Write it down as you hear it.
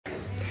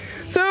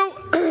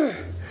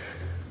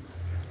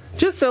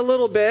just a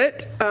little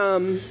bit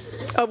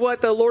of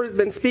what the Lord has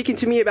been speaking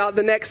to me about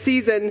the next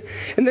season.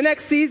 And the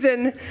next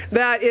season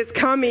that is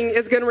coming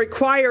is going to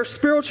require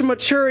spiritual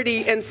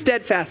maturity and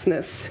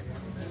steadfastness.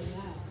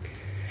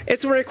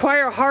 It's going to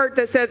require a heart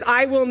that says,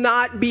 I will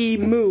not be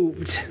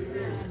moved.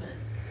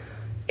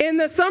 In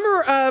the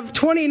summer of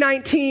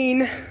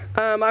 2019,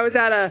 I was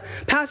at a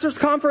pastor's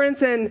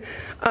conference, and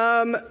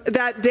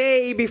that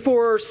day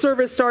before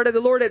service started,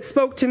 the Lord had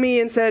spoke to me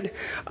and said,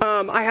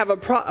 I have a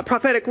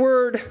prophetic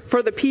word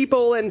for the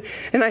people. And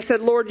I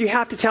said, Lord, you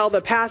have to tell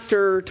the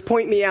pastor to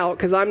point me out,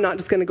 because I'm not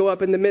just going to go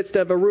up in the midst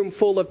of a room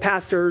full of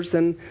pastors.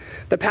 And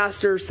the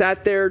pastor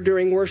sat there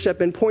during worship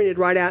and pointed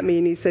right at me,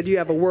 and he said, you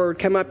have a word,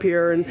 come up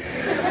here. And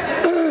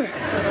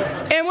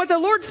and what the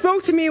Lord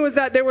spoke to me was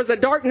that there was a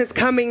darkness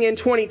coming in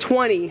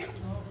 2020.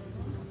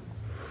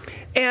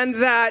 And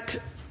that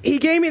he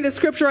gave me the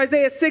scripture,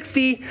 Isaiah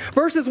 60,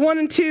 verses 1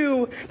 and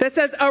 2, that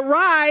says,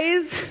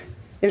 arise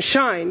and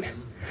shine.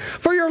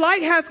 For your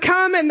light has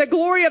come, and the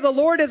glory of the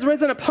Lord has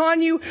risen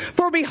upon you.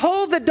 For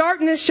behold, the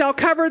darkness shall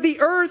cover the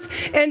earth,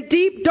 and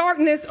deep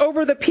darkness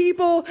over the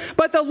people.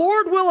 But the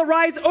Lord will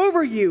arise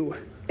over you,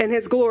 and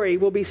his glory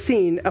will be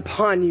seen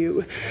upon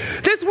you.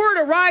 This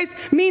word arise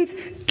means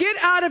get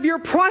out of your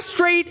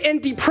prostrate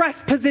and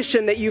depressed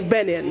position that you've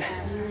been in.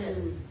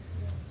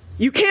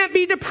 You can't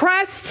be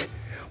depressed.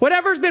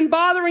 Whatever's been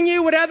bothering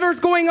you, whatever's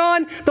going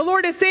on, the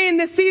Lord is saying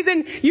this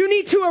season, you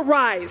need to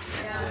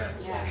arise.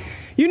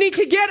 You need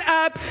to get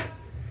up.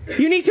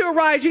 You need to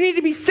arise. You need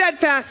to be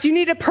steadfast. You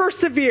need to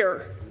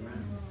persevere.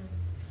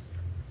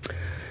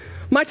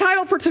 My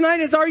title for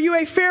tonight is, Are You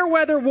a Fair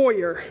Weather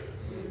Warrior?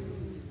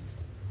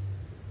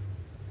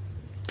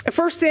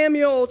 1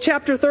 Samuel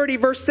chapter 30,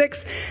 verse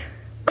 6.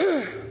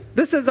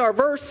 This is our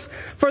verse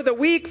for the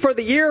week, for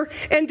the year.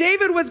 And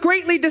David was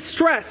greatly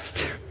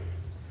distressed,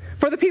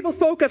 for the people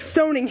spoke of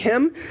stoning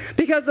him,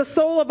 because the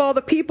soul of all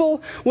the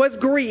people was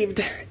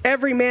grieved,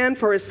 every man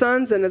for his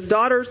sons and his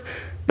daughters.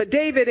 But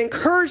David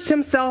encouraged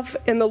himself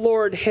in the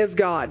Lord his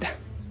God.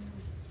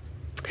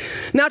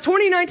 Now,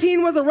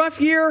 2019 was a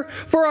rough year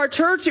for our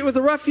church. It was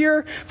a rough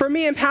year for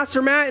me and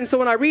Pastor Matt. And so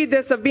when I read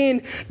this of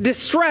being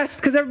distressed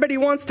because everybody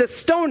wants to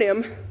stone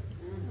him,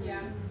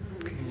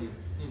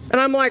 and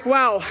I'm like,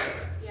 wow,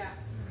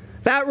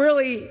 that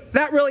really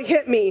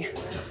hit me.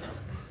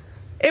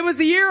 It was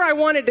the year I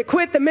wanted to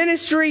quit the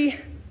ministry.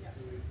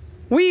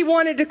 We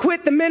wanted to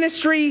quit the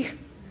ministry.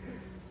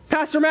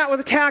 Pastor Matt was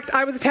attacked.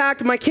 I was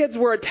attacked. My kids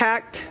were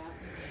attacked.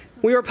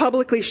 We were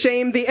publicly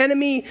shamed. The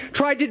enemy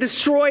tried to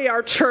destroy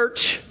our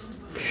church.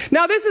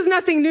 Now, this is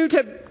nothing new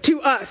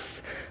to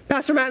us.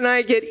 Pastor Matt and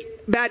I get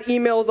bad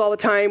emails all the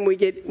time. We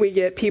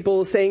get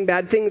people saying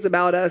bad things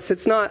about us.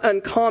 It's not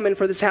uncommon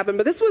for this to happen.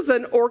 But this was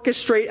a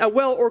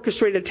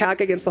well-orchestrated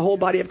attack against the whole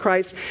body of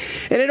Christ.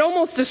 And it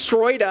almost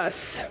destroyed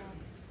us.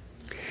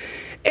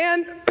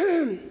 And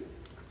during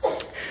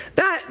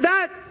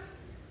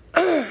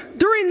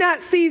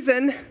that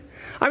season,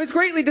 I was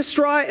greatly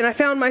distraught, and I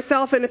found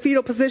myself in a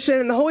fetal position,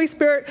 and the Holy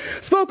Spirit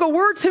spoke a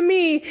word to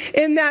me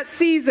in that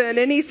season.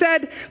 And he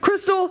said,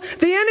 Crystal,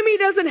 the enemy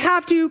doesn't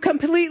have to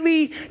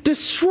completely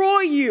destroy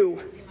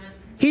you.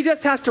 He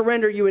just has to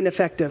render you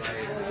ineffective.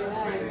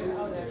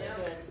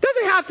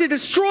 Doesn't have to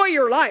destroy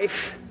your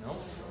life.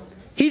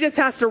 He just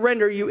has to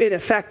render you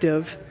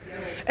ineffective.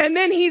 And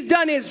then he's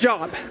done his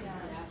job.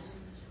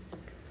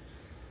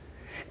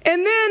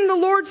 And then the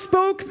Lord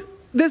spoke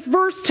this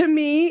verse to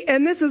me,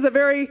 and this is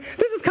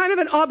kind of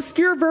an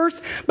obscure verse,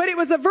 but it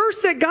was a verse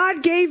that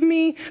God gave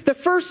me the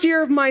first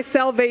year of my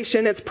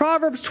salvation. It's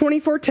Proverbs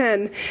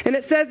 24:10, and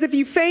it says, if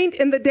you faint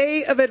in the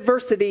day of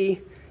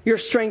adversity, your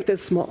strength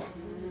is small.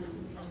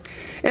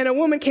 And a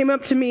woman came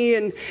up to me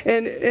and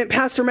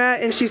Pastor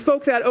Matt, and she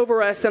spoke that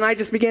over us, and I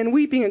just began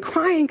weeping and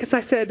crying because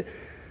I said,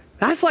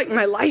 that's like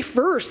my life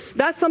verse.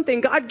 That's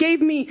something God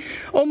gave me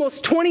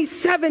almost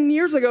 27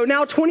 years ago,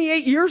 now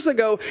 28 years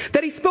ago,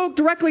 that he spoke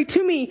directly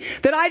to me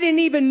that I didn't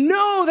even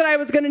know that I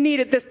was going to need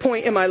at this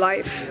point in my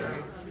life.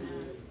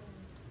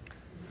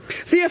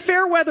 See, a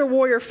fair weather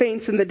warrior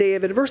faints in the day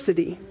of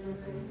adversity.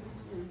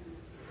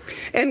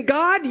 And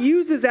God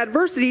uses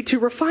adversity to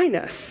refine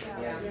us.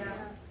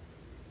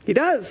 He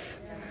does.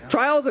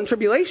 Trials and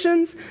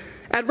tribulations.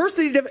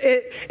 Adversity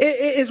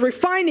is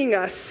refining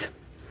us.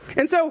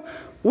 And so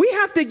we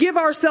have to give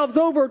ourselves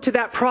over to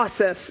that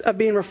process of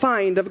being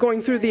refined, of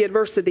going through the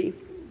adversity.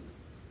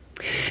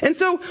 And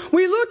so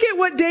we look at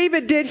what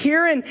David did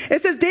here, and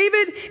it says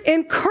David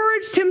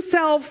encouraged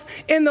himself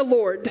in the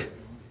Lord.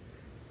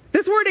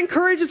 This word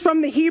encourage is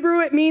from the Hebrew.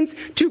 It means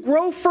to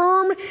grow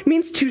firm. It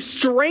means to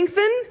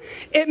strengthen.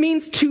 It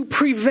means to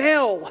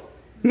prevail.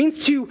 It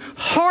means to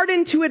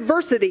harden to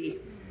adversity.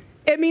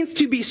 It means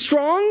to be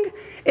strong.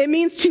 It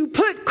means to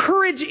put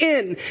courage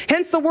in.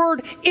 Hence the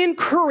word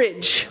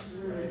encourage.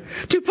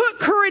 To put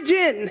courage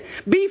in,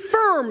 be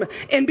firm,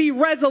 and be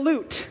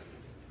resolute.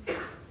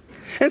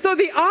 And so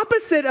the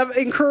opposite of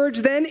encourage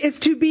then is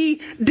to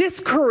be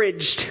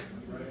discouraged.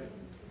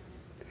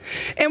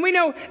 And we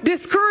know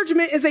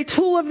discouragement is a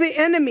tool of the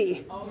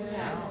enemy.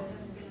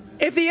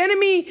 If the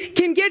enemy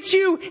can get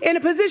you in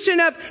a position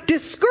of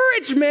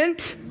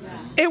discouragement,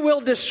 it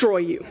will destroy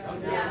you.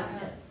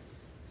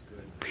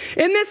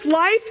 In this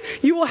life,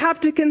 you will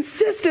have to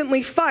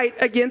consistently fight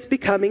against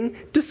becoming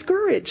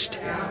discouraged.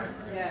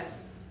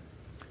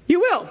 You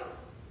will.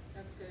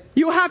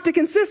 You will have to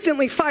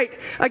consistently fight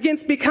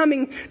against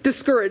becoming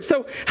discouraged.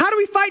 So how do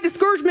we fight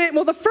discouragement?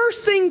 Well, the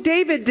first thing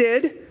David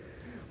did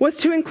was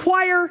to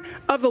inquire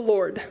of the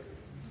Lord.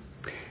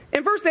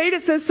 In verse 8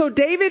 it says, "So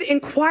David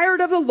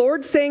inquired of the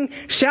Lord, saying,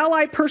 Shall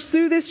I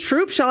pursue this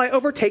troop? Shall I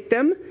overtake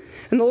them?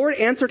 And the Lord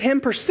answered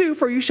him, Pursue,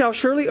 for you shall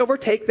surely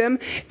overtake them,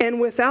 and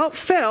without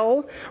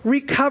fail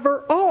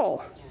recover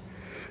all."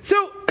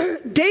 So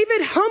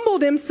David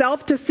humbled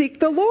himself to seek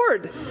the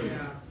Lord.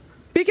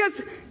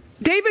 Because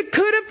David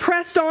could have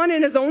pressed on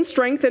in his own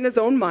strength and his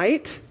own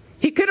might.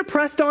 He could have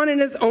pressed on in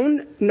his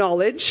own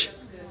knowledge.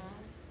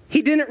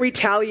 He didn't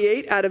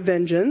retaliate out of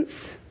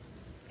vengeance.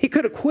 He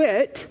could have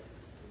quit,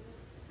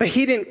 but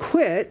he didn't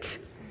quit.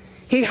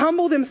 He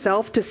humbled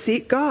himself to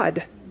seek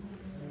God.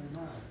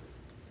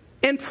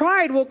 And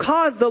pride will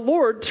cause the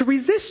Lord to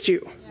resist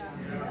you.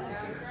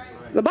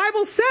 The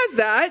Bible says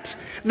that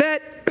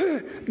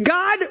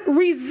God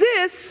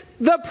resists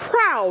the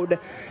proud.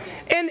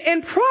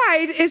 And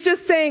pride is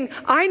just saying,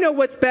 I know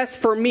what's best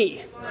for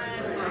me.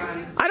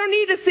 I don't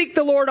need to seek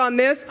the Lord on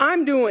this.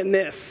 I'm doing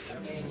this.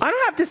 I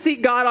don't have to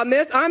seek God on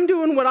this. I'm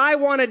doing what I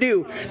want to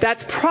do.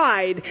 That's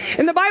pride.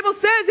 And the Bible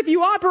says if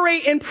you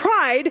operate in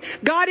pride,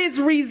 God is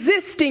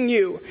resisting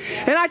you.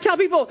 And I tell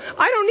people,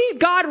 I don't need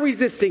God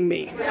resisting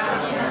me.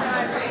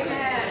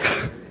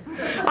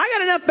 I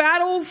got enough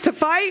battles to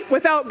fight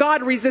without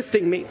God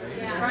resisting me.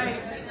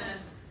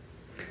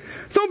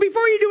 So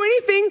before you do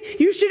anything,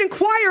 you should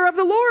inquire of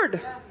the Lord.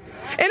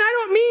 And I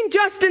don't mean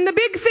just in the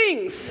big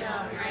things.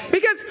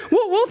 Because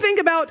we'll think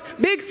about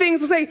big things.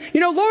 We'll say,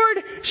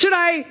 Lord, should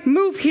I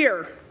move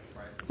here?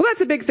 Well,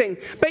 that's a big thing.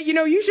 But,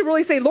 you should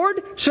really say,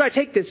 Lord, should I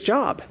take this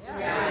job?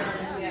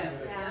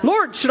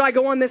 Lord, should I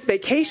go on this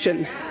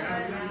vacation?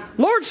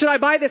 Lord, should I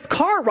buy this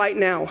car right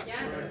now?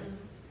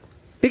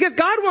 Because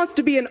God wants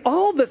to be in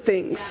all the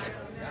things.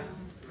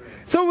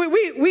 So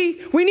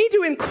we need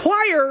to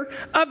inquire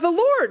of the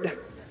Lord.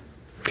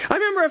 I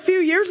remember a few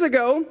years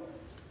ago,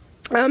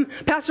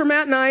 Pastor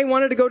Matt and I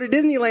wanted to go to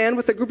Disneyland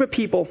with a group of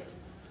people.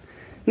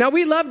 Now,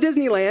 we love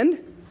Disneyland.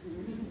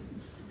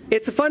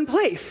 It's a fun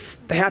place,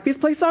 the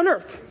happiest place on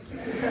earth.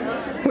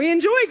 We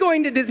enjoy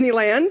going to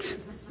Disneyland.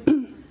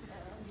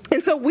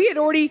 And so we had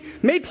already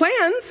made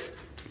plans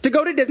to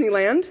go to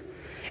Disneyland.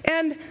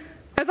 And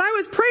as I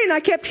was praying, I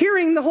kept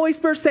hearing the Holy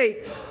Spirit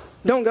say,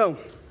 don't go.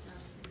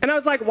 And I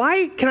was like,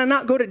 why can I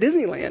not go to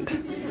Disneyland?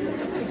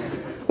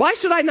 Why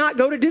should I not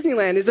go to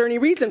Disneyland? Is there any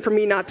reason for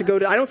me not to go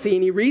to? I don't see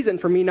any reason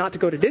for me not to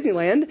go to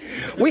Disneyland.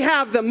 We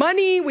have the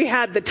money, we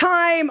had the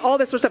time, all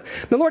this sort of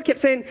stuff. The Lord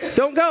kept saying,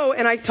 don't go.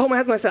 And I told my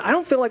husband, I said, I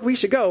don't feel like we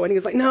should go. And he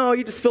was like, no,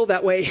 you just feel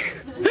that way.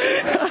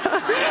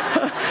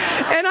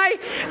 And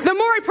the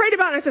more I prayed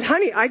about it, I said,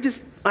 honey, I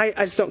just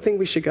don't think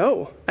we should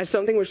go. I just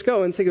don't think we should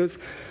go. And so he goes,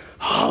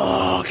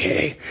 oh,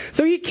 okay.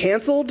 So he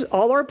canceled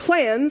all our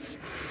plans.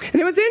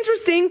 And it was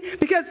interesting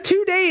because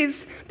 2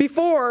 days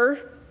before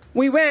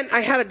we went,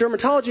 I had a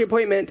dermatology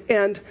appointment,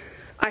 and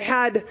I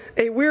had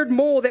a weird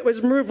mole that was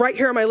removed right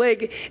here on my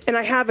leg, and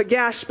I have a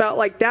gash about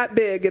like that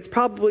big. It's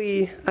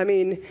probably,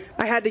 I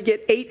had to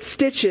get 8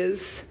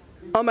 stitches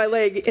on my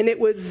leg, and it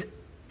was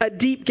a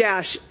deep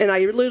gash, and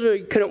I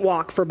literally couldn't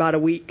walk for about a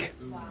week.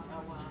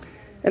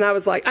 And I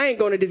was like, I ain't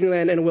going to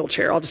Disneyland in a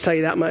wheelchair, I'll just tell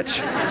you that much.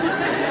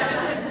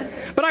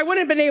 But I wouldn't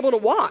have been able to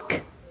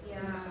walk.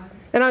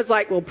 And I was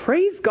like, well,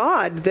 praise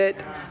God that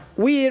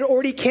we had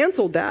already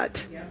canceled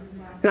that.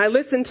 And I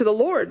listened to the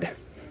Lord.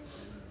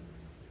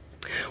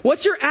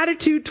 What's your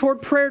attitude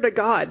toward prayer to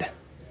God?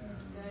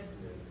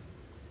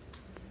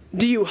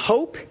 Do you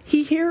hope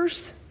He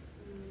hears?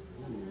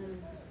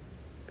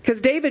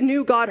 Because David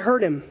knew God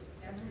heard him.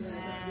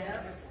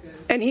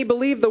 And he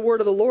believed the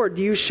word of the Lord,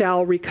 you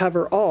shall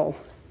recover all.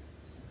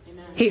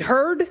 He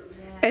heard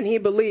and he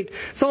believed.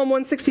 Psalm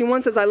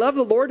 161 says, I love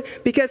the Lord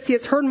because He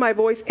has heard my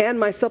voice and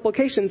my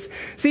supplications.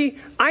 See,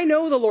 I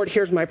know the Lord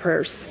hears my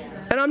prayers.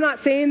 And I'm not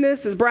saying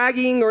this as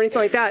bragging or anything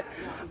like that.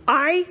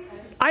 I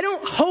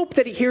don't hope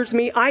that He hears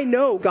me. I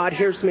know God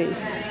hears me.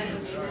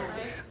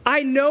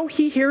 I know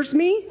He hears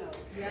me.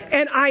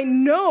 And I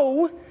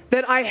know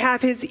that I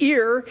have His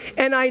ear.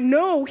 And I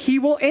know He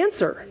will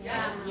answer.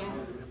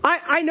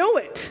 I know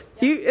it.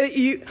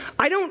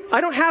 I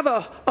don't have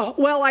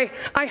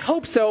I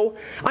hope so.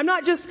 I'm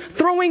not just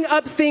throwing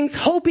up things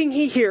hoping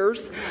He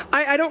hears.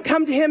 I don't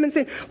come to Him and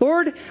say,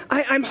 Lord,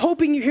 I'm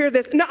hoping you hear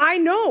this. No, I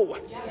know.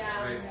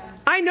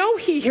 I know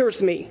He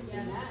hears me.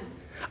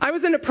 I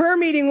was in a prayer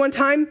meeting one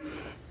time,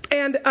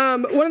 and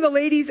one of the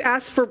ladies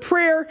asked for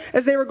prayer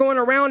as they were going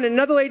around, and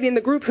another lady in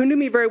the group who knew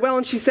me very well,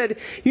 and she said,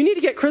 you need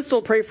to get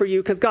Crystal to pray for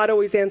you because God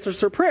always answers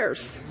her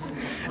prayers.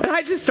 And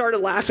I just started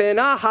laughing,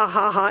 ha, ha,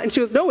 ha. And she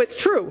goes, no, it's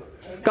true.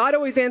 God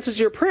always answers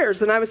your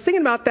prayers. And I was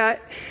thinking about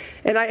that,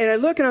 and I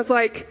look and I was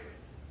like,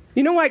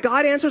 you know why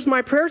God answers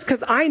my prayers?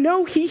 Because I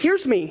know He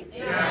hears me.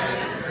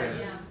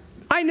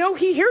 I know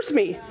he hears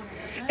me.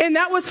 And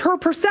that was her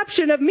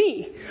perception of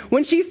me.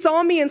 When she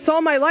saw me and saw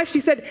my life,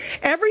 she said,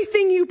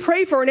 everything you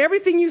pray for and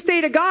everything you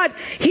say to God,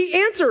 he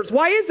answers.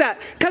 Why is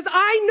that? Because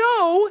I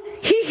know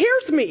he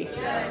hears me.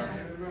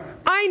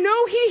 I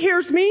know he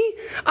hears me.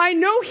 I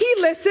know he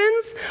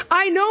listens.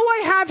 I know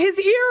I have his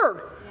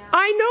ear.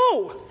 I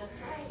know.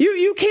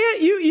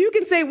 You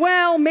can say,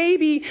 well,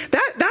 maybe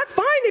that's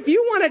fine if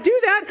you want to do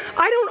that.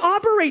 I don't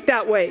operate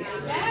that way.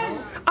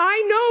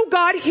 I know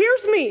God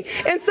hears me.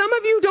 And some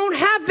of you don't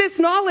have this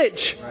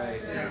knowledge.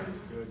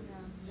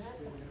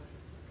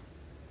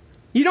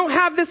 You don't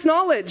have this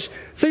knowledge.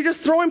 So you're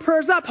just throwing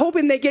prayers up,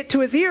 hoping they get to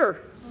his ear.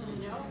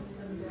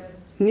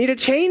 You need to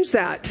change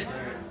that.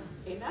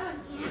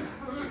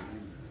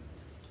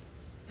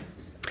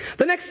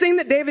 The next thing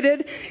that David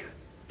did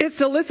is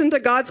to listen to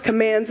God's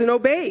commands and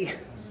obey.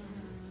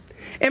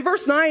 In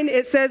verse 9,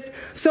 it says,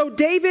 so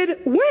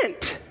David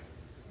went.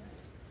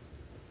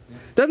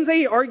 Doesn't say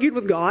he argued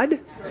with God.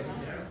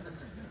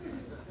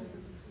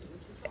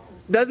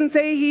 Doesn't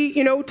say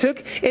he,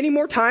 took any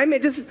more time.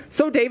 It just,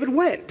 so David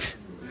went.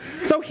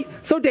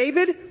 So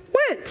David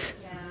went.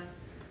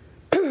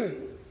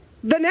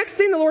 The next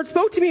thing the Lord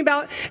spoke to me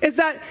about is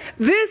that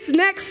this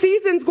next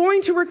season's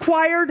going to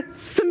require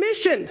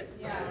submission.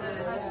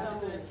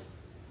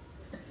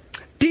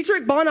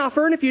 Dietrich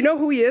Bonhoeffer, and if you know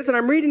who he is, and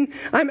I've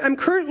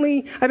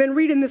been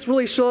reading this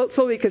really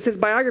slowly because his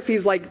biography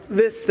is like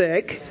this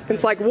thick.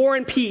 It's like War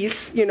and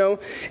Peace,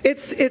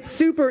 It's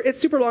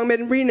super long. I've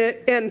been reading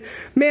it, and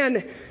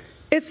man,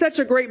 it's such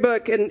a great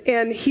book.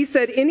 And he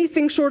said,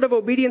 anything short of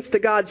obedience to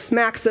God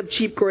smacks of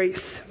cheap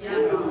grace.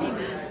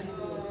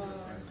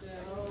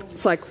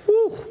 It's like,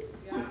 whew.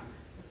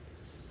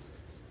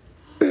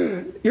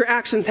 Your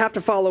actions have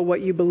to follow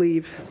what you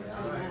believe.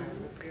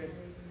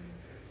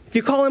 If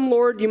you call him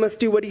Lord, you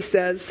must do what he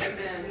says.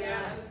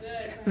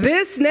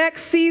 This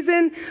next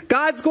season,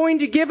 God's going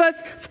to give us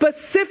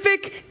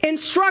specific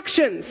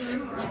instructions.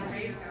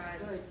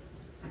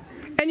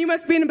 And you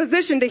must be in a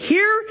position to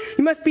hear.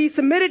 You must be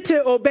submitted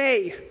to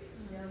obey.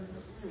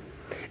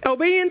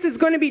 Obedience is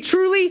going to be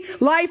truly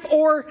life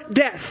or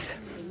death.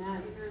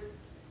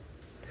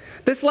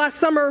 This last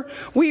summer,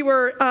 we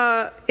were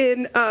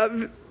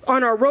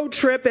on our road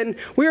trip, and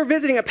we were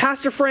visiting a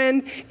pastor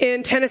friend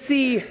in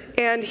Tennessee,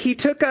 and he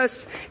took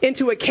us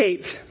into a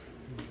cave.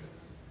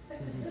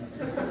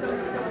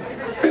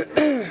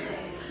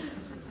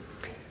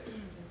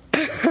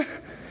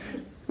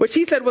 Which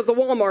he said was the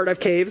Walmart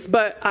of caves,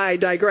 but I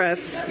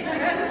digress.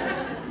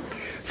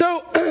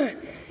 So,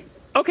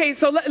 okay,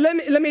 so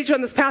let me show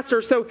this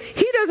pastor. So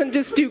he doesn't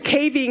just do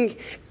caving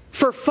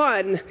for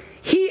fun.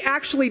 He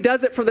actually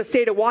does it for the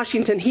state of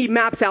Washington. He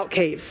maps out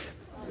caves.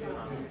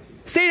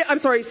 State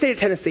of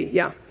Tennessee.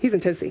 Yeah, he's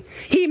in Tennessee.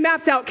 He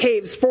maps out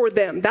caves for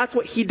them. That's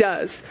what he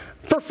does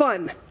for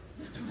fun.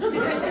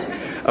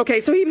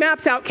 Okay, so he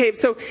maps out caves.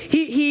 So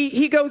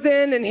he goes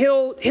in and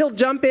he'll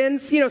jump in,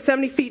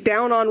 70 feet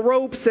down on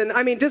ropes, and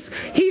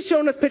he's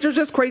showing us pictures,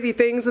 just crazy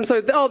things. And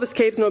so, this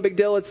cave's no big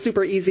deal. It's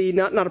super easy,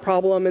 not a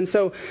problem. And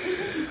so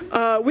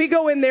we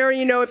go in there.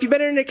 If you've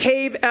been in a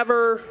cave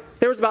ever,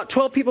 there was about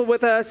 12 people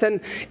with us,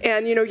 and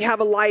you have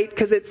a light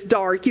because it's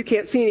dark. You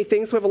can't see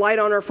anything, so we have a light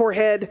on our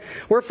forehead.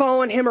 We're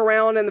following him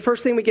around, and the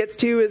first thing we get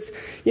to is,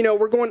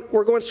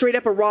 we're going straight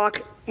up a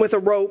rock with a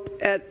rope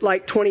at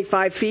like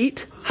 25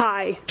 feet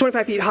high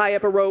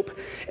up a rope.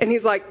 And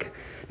he's like,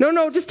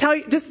 no, just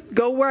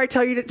go where I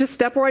tell you to, just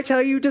step where I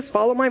tell you, just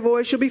follow my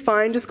voice, you'll be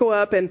fine, just go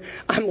up. And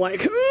I'm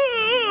like,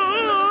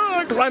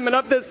 climbing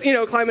up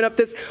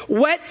this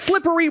wet,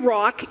 slippery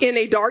rock in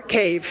a dark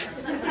cave.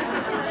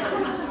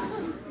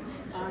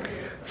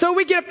 So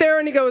we get up there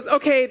and he goes,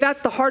 okay, that's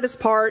the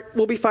hardest part.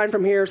 We'll be fine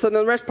from here. So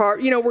then the rest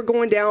part, we're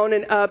going down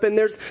and up, and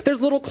there's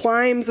little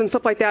climbs and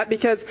stuff like that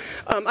because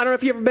I don't know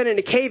if you've ever been in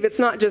a cave. It's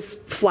not just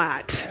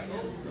flat.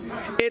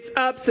 It's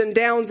ups and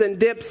downs and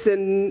dips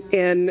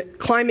and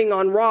climbing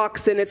on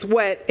rocks, and it's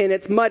wet and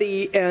it's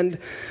muddy and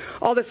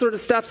all this sort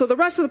of stuff. So the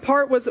rest of the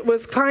part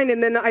was fine,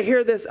 and then I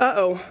hear this,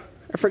 I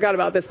forgot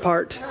about this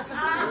part.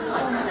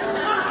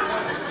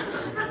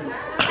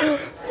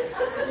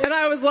 And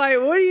I was like,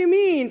 what do you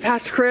mean,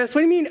 Pastor Chris?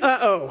 What do you mean,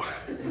 uh-oh?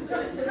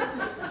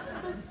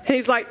 And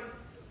he's like,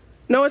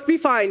 no, it's be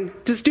fine.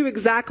 Just do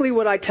exactly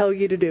what I tell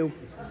you to do.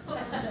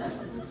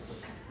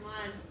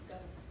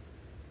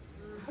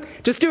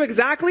 Just do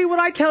exactly what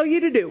I tell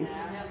you to do.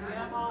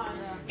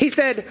 He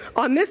said,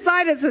 on this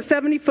side is a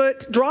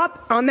 70-foot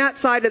drop, on that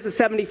side is a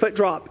 70-foot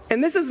drop.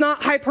 And this is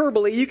not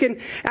hyperbole. You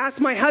can ask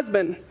my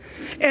husband.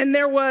 And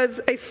there was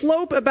a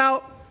slope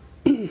about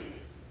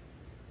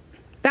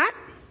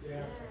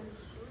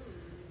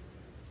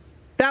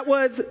that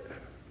was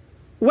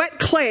wet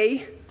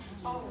clay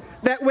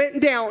that went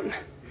down.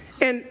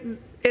 And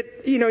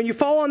you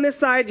fall on this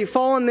side, you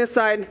fall on this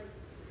side,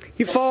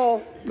 you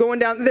fall going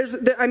down.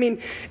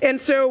 And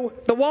so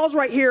the wall's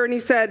right here, and he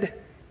said,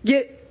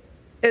 get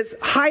as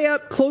high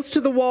up, close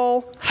to the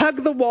wall,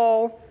 hug the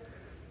wall.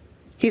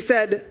 He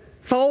said,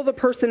 follow the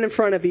person in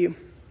front of you.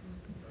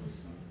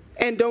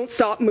 And don't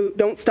stop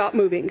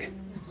moving.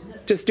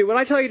 Just do what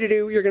I tell you to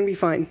do, you're going to be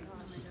fine.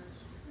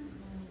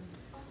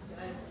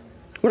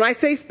 When I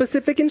say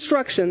specific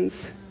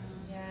instructions,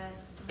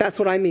 that's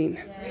what I mean.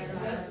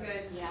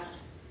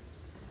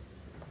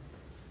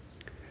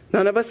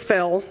 None of us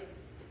fell.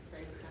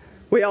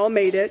 We all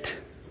made it.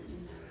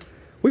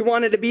 We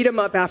wanted to beat them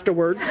up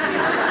afterwards.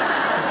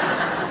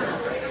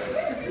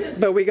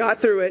 But we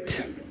got through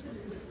it.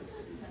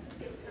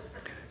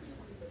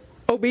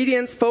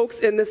 Obedience, folks,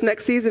 in this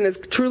next season is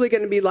truly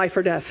going to be life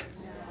or death.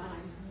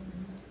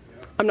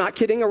 I'm not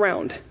kidding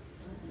around.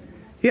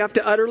 You have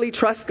to utterly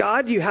trust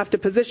God. You have to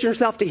position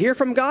yourself to hear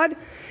from God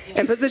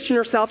and position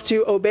yourself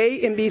to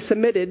obey and be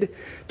submitted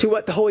to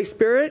what the Holy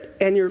Spirit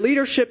and your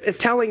leadership is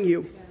telling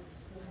you.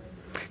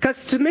 Because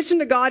submission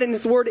to God and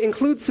His Word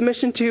includes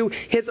submission to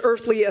His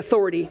earthly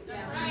authority.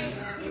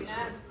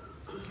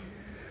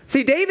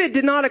 See, David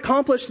did not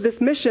accomplish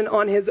this mission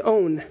on his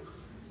own.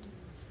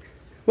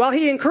 While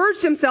he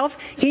encouraged himself,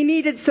 he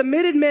needed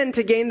submitted men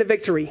to gain the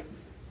victory.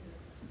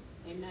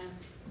 Amen.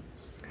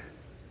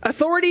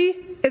 Authority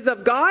is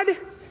of God,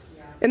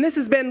 and this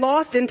has been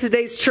lost in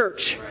today's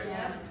church.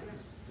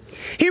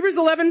 Hebrews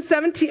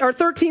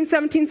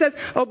 13:17 says,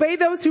 "Obey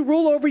those who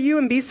rule over you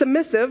and be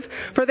submissive,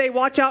 for they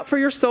watch out for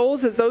your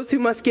souls as those who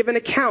must give an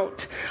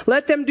account.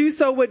 Let them do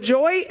so with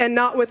joy and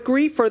not with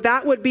grief, for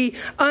that would be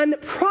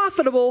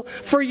unprofitable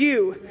for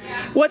you."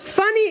 What's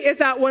funny is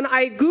that when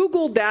I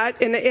Googled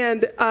that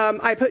and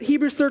I put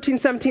Hebrews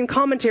 13:17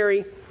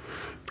 commentary,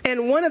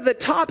 and one of the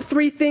top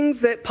 3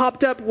 things that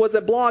popped up was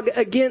a blog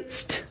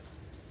against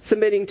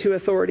submitting to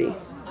authority.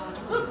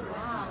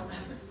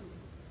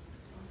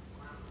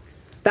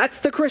 That's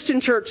the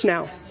Christian church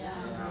now.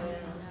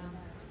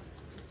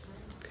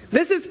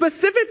 This is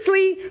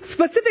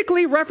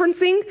specifically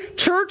referencing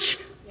church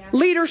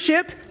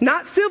leadership,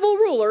 not civil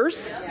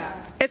rulers.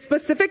 It's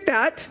specific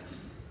that.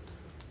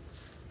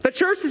 The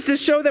church is to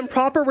show them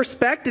proper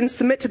respect and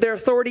submit to their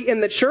authority in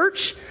the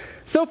church,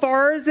 so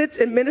far as it's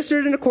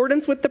administered in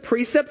accordance with the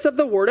precepts of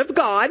the Word of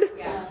God.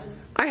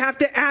 I have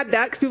to add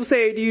that because people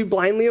say, do you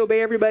blindly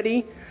obey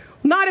everybody?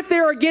 Not if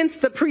they're against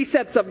the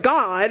precepts of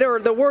God or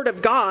the Word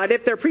of God.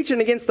 If they're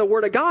preaching against the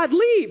Word of God,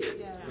 leave.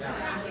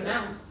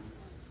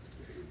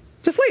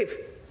 Just leave.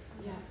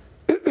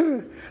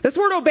 This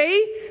word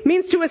obey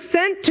means to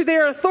assent to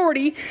their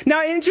authority.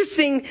 Now,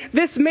 interesting,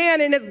 this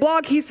man in his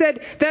blog, he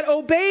said that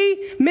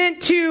obey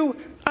meant to,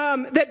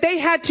 that they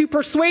had to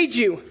persuade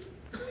you.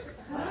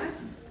 I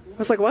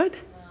was like, what?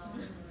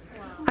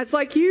 I was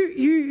like,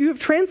 you have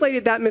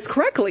translated that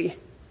miscorrectly.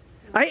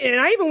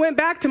 I even went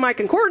back to my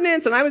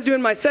concordance and I was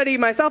doing my study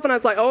myself and I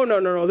was like, oh,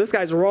 no, this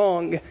guy's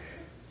wrong.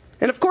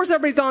 And of course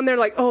everybody's on there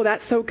like, oh,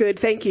 that's so good.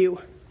 Thank you.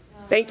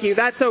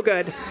 That's so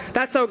good.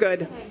 That's so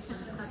good.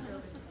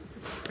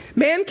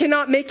 Man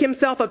cannot make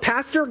himself a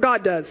pastor.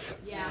 God does.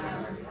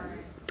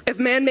 If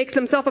man makes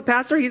himself a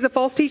pastor, he's a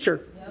false teacher.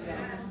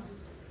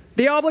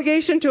 The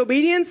obligation to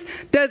obedience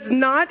does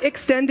not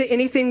extend to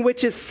anything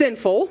which is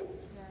sinful.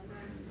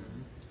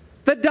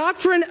 The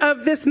doctrine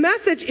of this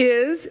message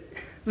is,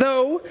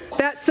 though,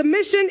 that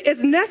submission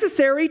is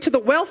necessary to the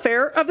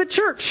welfare of the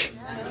church.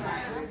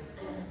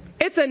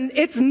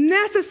 It's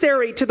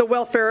necessary to the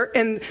welfare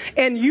and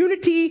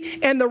unity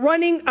and the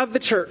running of the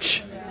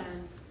church.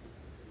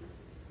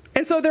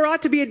 And so there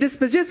ought to be a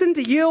disposition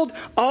to yield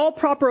all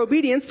proper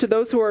obedience to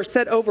those who are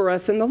set over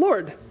us in the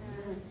Lord.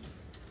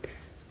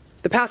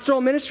 The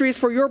pastoral ministry is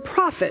for your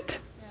profit.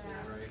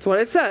 That's what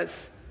it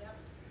says.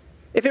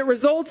 If it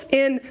results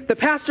in the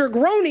pastor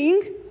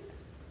groaning,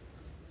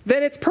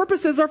 then its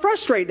purposes are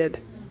frustrated.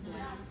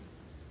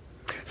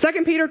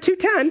 2 Peter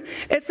 2:10,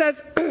 it says,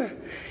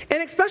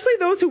 "And especially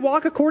those who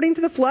walk according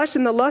to the flesh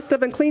in the lust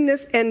of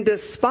uncleanness and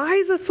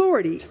despise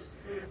authority.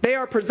 They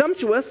are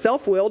presumptuous,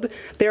 self-willed.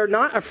 They are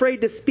not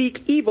afraid to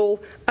speak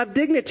evil of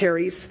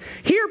dignitaries."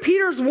 Here,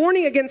 Peter's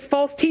warning against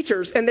false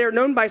teachers, and they're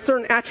known by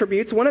certain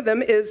attributes. One of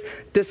them is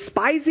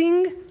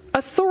despising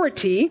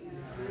authority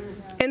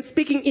and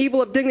speaking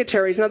evil of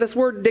dignitaries. Now, this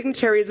word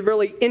dignitary is a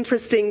really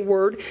interesting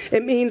word.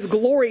 It means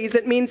glories.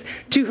 It means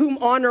to whom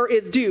honor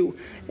is due.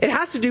 It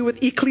has to do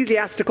with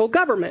ecclesiastical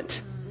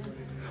government.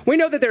 We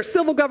know that there's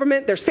civil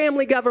government, there's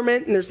family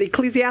government, and there's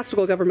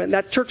ecclesiastical government.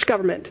 That's church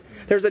government.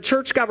 There's a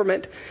church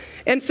government.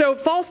 And so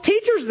false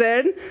teachers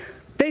then,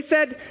 they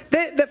said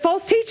that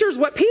false teachers,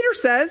 what Peter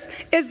says,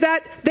 is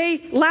that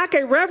they lack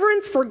a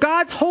reverence for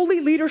God's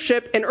holy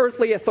leadership and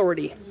earthly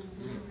authority.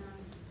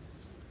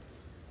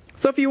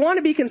 So if you want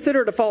to be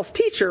considered a false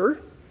teacher,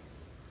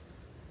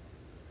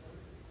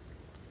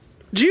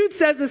 Jude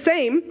says the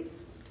same.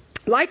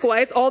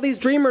 Likewise, all these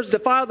dreamers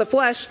defile the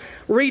flesh,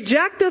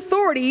 reject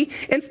authority,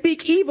 and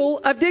speak evil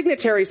of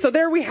dignitaries. So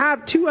there we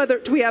have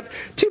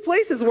two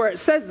places where it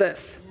says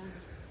this.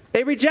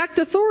 They reject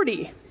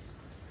authority.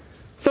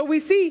 So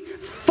we see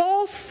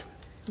false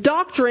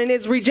doctrine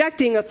is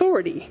rejecting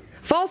authority.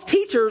 False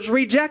teachers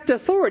reject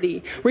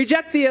authority,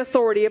 reject the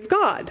authority of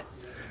God.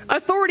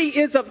 Authority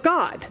is of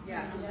God.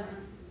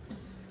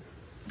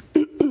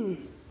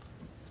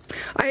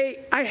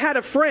 I had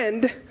a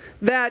friend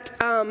that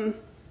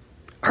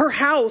her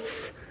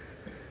house,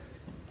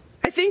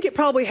 I think it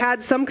probably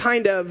had some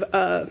kind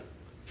of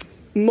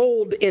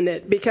mold in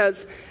it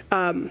because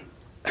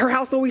her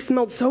house always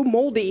smelled so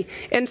moldy.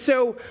 And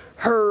so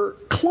her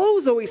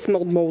clothes always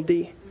smelled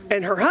moldy.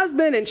 And her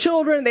husband and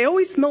children, they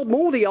always smelled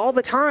moldy all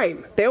the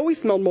time. They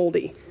always smelled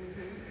moldy.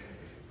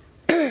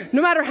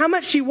 No matter how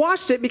much she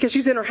washed it, because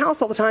she's in her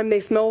house all the time,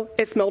 it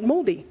smelled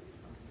moldy.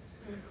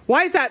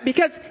 Why is that?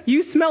 Because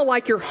you smell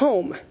like your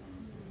home.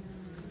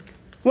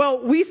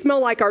 Well, we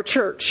smell like our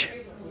church.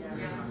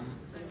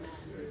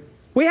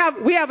 We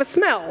have a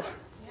smell.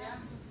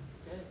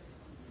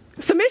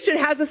 Submission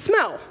has a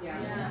smell.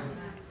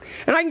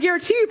 And I can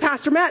guarantee you,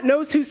 Pastor Matt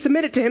knows who's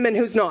submitted to him and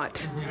who's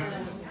not.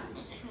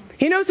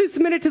 He knows who's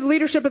submitted to the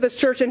leadership of this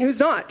church and who's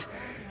not.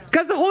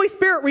 Because the Holy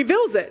Spirit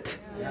reveals it.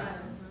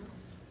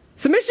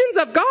 Submission's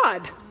of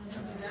God.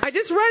 I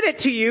just read it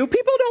to you.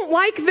 People don't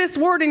like this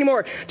word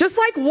anymore. Just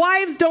like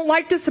wives don't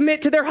like to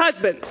submit to their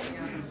husbands.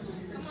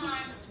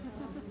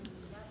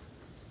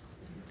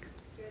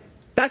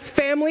 That's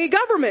family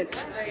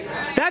government.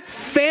 That's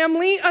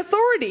family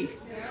authority.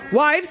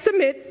 Wives,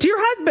 submit to your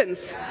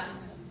husbands.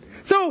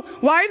 So,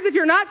 wives, if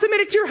you're not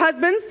submitted to your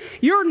husbands,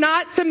 you're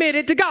not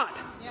submitted to God.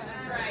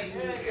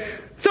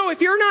 So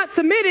if you're not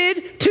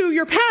submitted to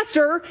your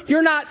pastor,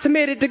 you're not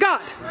submitted to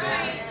God.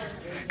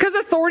 Because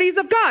authority is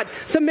of God.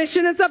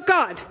 Submission is of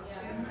God.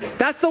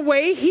 That's the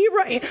way He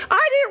I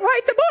didn't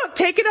write the book.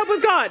 Take it up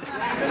with God.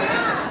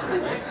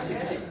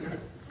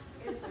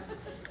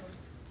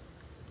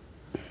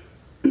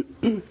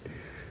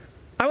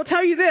 I will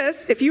tell you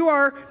this. If you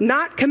are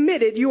not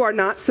committed, you are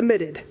not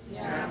submitted.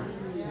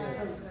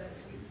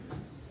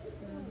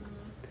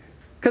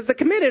 Because the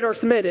committed are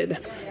submitted.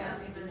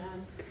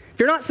 If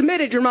you're not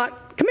submitted, you're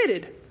not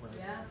committed.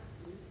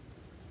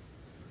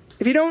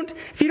 If you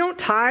don't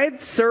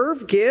tithe,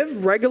 serve,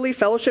 give, regularly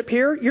fellowship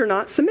here, you're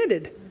not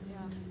submitted.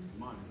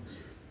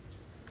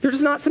 You're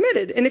just not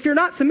submitted. And if you're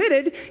not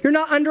submitted, you're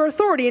not under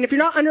authority. And if you're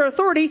not under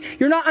authority,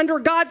 you're not under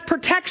God's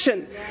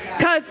protection.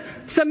 Because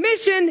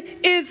submission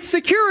is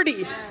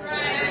security.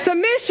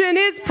 Submission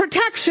is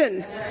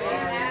protection.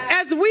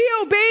 As we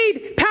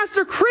obeyed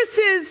Pastor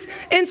Chris's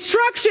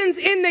instructions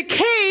in the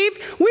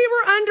cave, we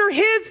were under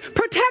his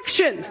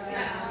protection.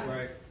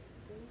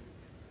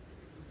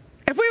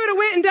 If we would have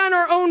went and done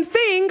our own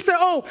thing,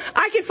 so,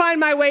 I can find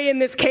my way in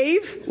this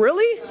cave.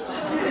 Really?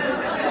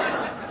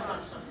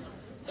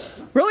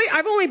 Really?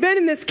 I've only been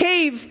in this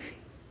cave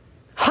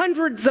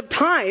hundreds of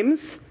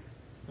times.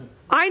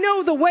 I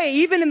know the way.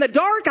 Even in the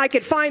dark, I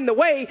could find the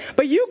way.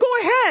 But you go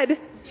ahead.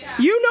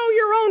 You know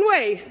your own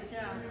way.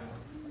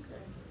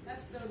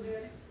 That's so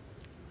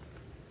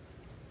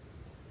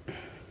good.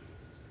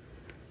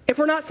 If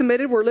we're not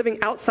submitted, we're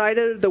living outside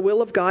of the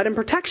will of God and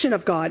protection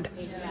of God.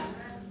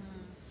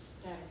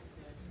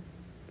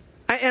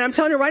 And I'm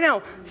telling you right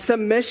now,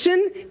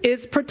 submission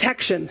is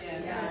protection.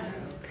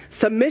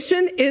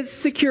 Submission is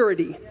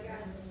security.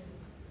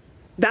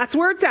 That's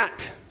where it's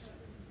at.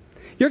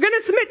 You're going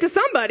to submit to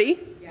somebody.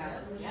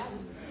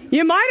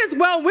 You might as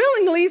well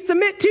willingly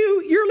submit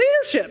to your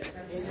leadership.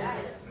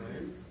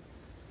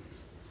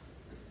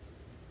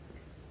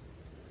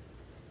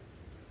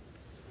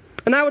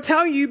 And I will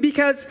tell you,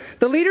 because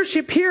the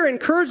leadership here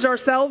encouraged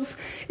ourselves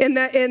in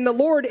the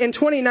Lord in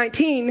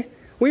 2019,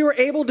 we were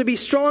able to be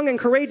strong and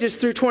courageous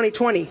through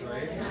 2020.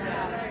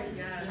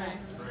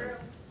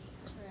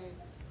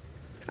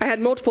 I had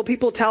multiple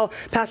people tell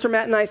Pastor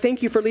Matt and I,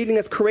 thank you for leading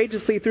us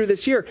courageously through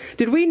this year.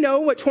 Did we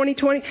know what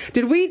 2020,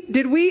 did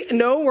we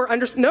know or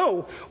understand?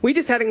 No. We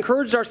just had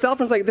encouraged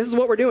ourselves and was like, this is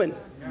what we're doing.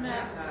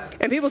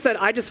 And people said,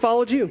 I just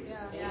followed you.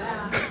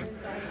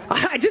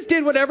 I just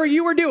did whatever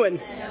you were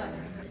doing.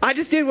 I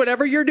just did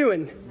whatever you're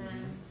doing.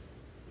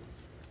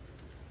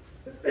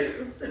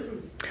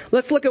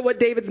 Let's look at what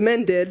David's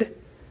men did.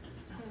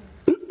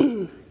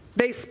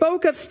 They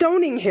spoke of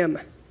stoning him.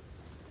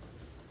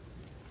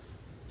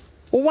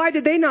 Well, why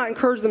did they not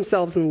encourage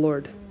themselves in the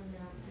Lord?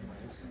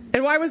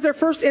 And why was their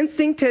first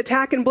instinct to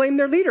attack and blame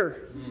their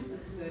leader?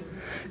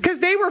 Because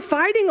they were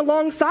fighting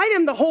alongside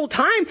him the whole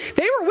time.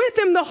 They were with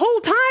him the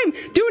whole time,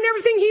 doing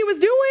everything he was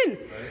doing.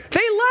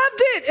 They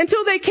loved it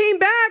until they came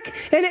back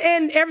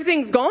and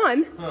everything's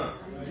gone.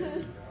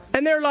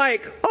 And they're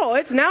like,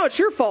 it's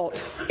your fault.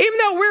 Even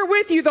though we're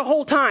with you the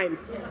whole time.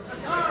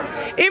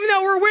 Even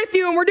though we're with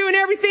you and we're doing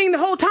everything the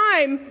whole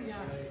time,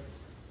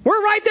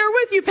 we're right there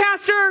with you,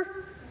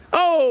 Pastor.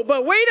 Oh,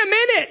 but wait a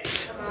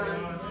minute.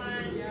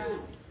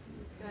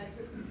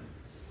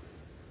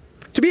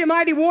 To be a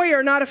mighty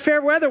warrior, not a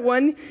fair weather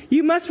one,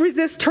 you must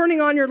resist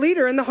turning on your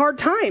leader in the hard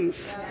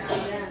times.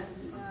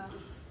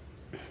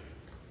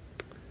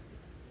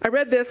 I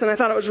read this and I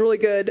thought it was really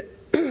good.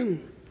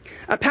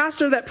 A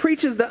pastor that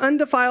preaches the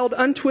undefiled,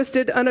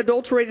 untwisted,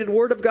 unadulterated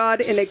Word of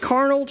God in a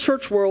carnal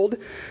church world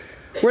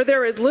where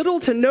there is little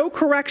to no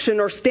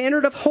correction or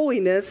standard of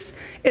holiness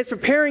is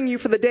preparing you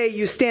for the day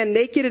you stand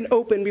naked and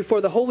open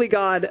before the holy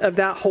God of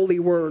that holy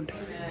Word.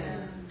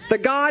 The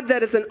God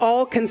that is an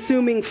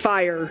all-consuming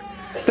fire.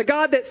 The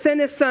God that sent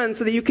His Son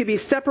so that you could be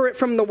separate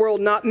from the world,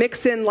 not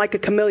mix in like a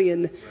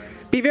chameleon.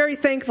 Be very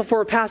thankful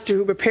for a pastor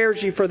who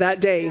prepares you for that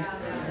day.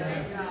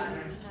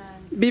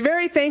 Be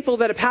very thankful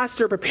that a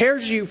pastor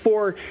prepares you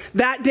for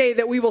that day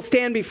that we will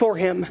stand before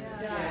Him.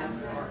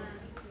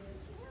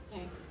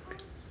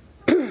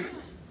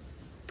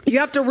 You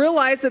have to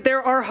realize that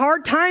there are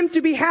hard times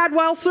to be had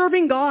while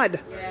serving God.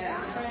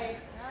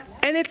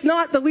 And it's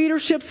not the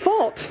leadership's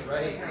fault.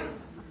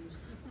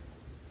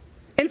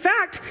 In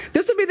fact,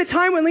 this will be the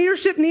time when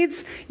leadership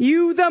needs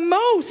you the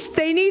most.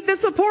 They need the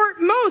support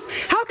most.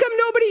 How come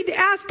nobody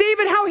asked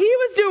David how he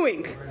was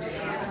doing?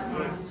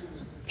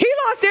 He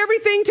lost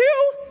everything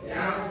too.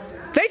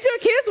 They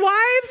took his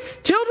wives,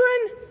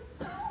 children.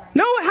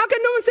 No, how come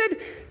no one said,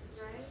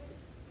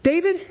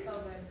 David,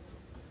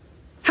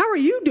 how are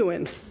you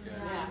doing?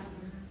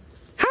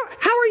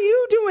 How are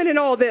you doing in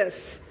all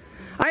this?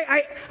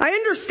 I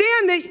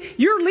understand that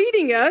you're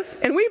leading us,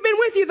 and we've been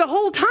with you the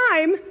whole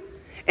time,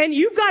 and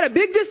you've got a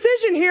big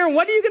decision here, and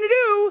what are you going to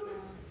do?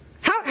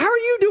 How are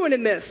you doing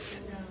in this?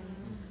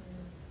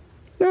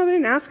 No, they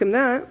didn't ask him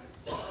that.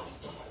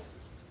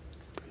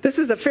 This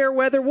is a fair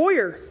weather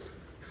warrior.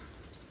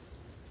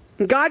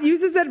 God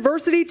uses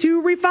adversity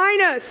to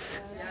refine us.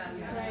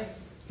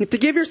 You have to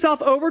give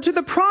yourself over to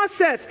the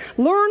process.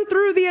 Learn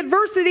through the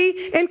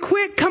adversity and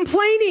quit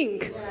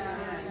complaining.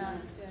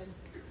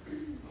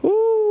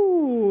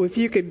 Ooh, if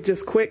you could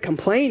just quit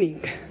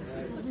complaining.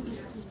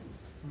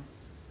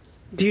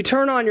 Do you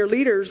turn on your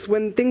leaders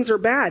when things are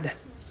bad?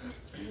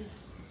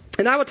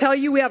 And I will tell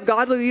you, we have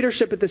godly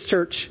leadership at this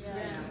church.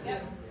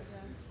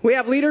 We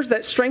have leaders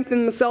that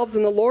strengthen themselves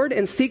in the Lord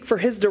and seek for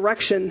His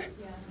direction.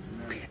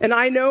 And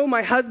I know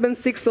my husband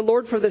seeks the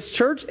Lord for this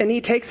church, and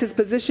he takes his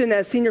position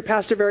as senior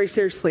pastor very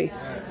seriously.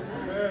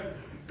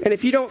 And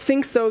if you don't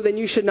think so, then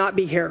you should not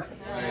be here.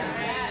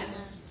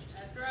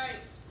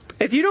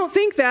 If you don't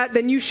think that,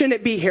 then you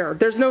shouldn't be here.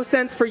 There's no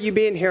sense for you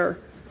being here.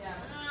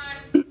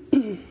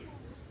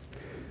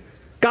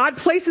 God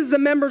places the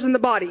members in the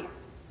body.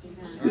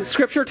 The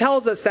Scripture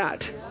tells us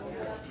that.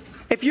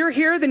 If you're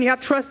here, then you have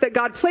to trust that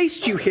God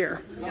placed you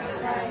here.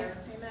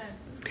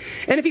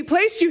 And if He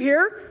placed you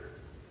here,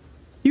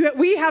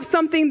 we have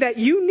something that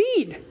you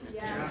need.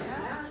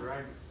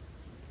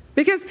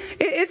 Because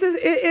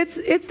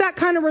it's that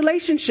kind of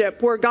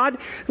relationship where God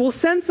will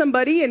send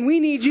somebody and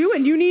we need you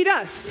and you need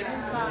us.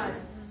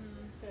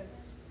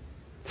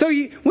 So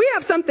we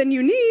have something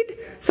you need,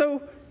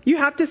 so you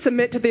have to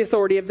submit to the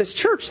authority of this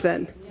church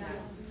then.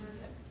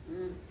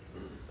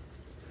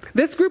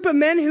 This group of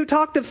men who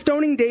talked of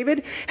stoning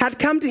David had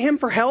come to him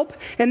for help,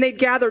 and they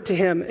gathered to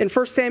him. In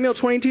 1 Samuel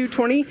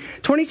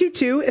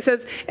 22:2, it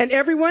says, "And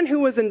everyone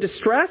who was in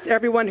distress,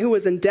 everyone who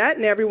was in debt,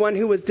 and everyone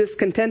who was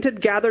discontented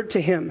gathered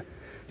to him.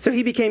 So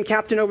he became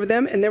captain over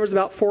them, and there was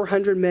about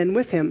 400 men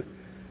with him."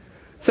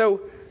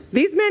 So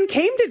these men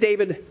came to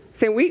David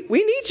saying, we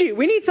need you.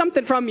 We need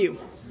something from you.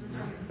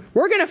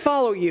 We're going to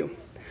follow you.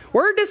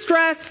 We're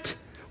distressed.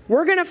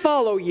 We're going to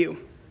follow you.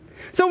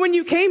 So when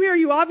you came here,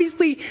 you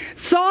obviously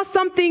saw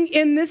something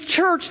in this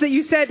church that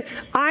you said,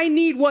 I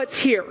need what's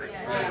here.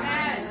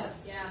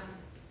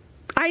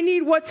 I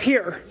need what's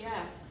here.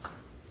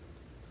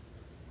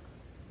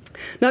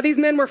 Now these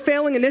men were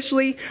failing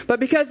initially, but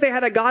because they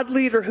had a God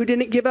leader who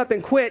didn't give up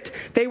and quit,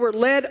 they were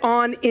led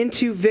on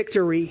into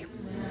victory.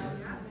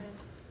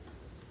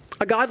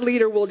 A God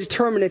leader will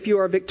determine if you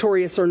are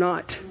victorious or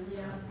not.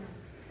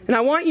 And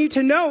I want you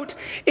to note,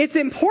 it's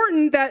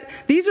important that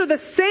these are the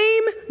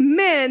same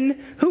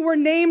men who were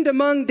named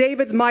among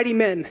David's mighty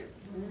men.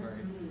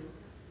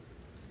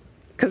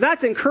 Because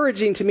that's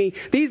encouraging to me.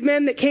 These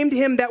men that came to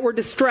him that were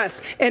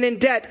distressed and in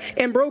debt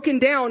and broken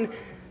down,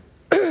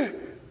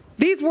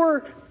 these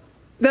were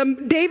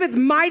David's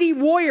mighty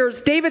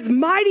warriors. David's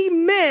mighty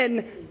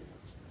men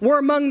were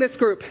among this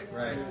group.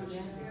 Right.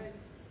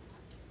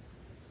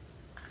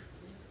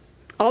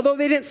 Although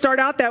they didn't start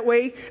out that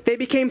way, they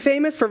became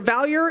famous for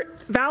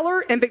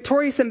valor and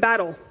victorious in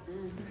battle.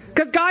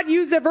 Because God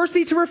used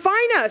adversity to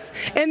refine us.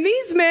 And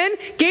these men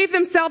gave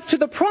themselves to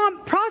the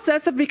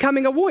process of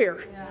becoming a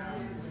warrior.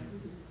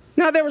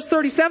 Now, there was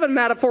 37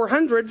 out of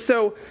 400,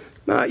 so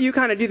you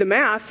kind of do the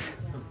math.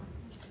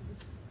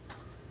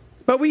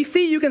 But we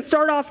see you can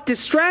start off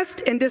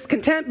distressed and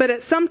discontent, but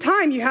at some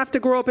time you have to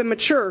grow up and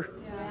mature.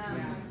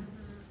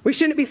 We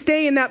shouldn't be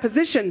staying in that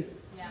position.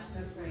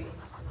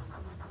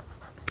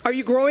 Are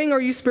you growing or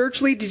are you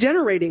spiritually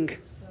degenerating?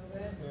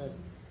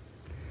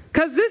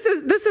 Because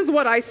this is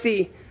what I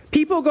see.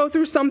 People go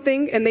through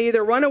something and they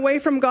either run away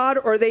from God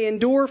or they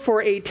endure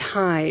for a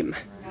time.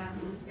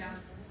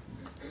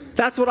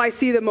 That's what I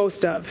see the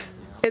most of,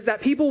 is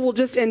that people will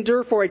just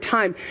endure for a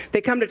time.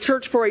 They come to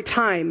church for a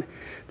time.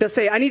 They'll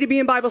say, I need to be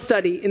in Bible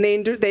study, and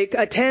they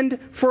attend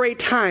for a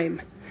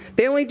time.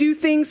 They only do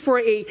things for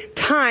a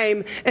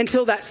time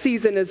until that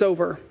season is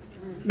over.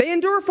 They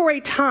endure for a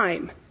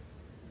time.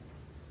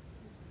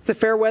 It's a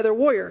fair weather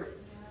warrior.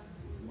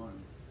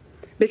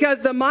 Because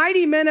the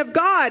mighty men of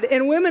God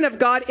and women of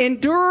God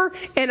endure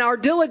and are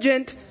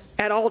diligent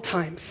at all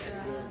times.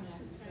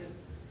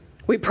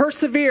 We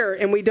persevere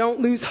and we don't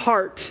lose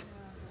heart.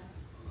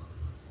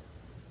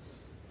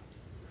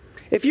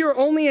 If you're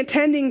only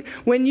attending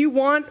when you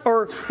want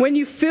or when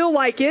you feel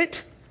like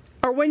it,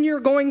 or when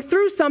you're going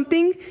through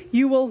something,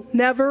 you will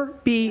never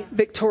be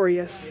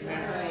victorious.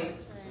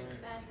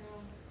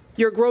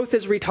 Your growth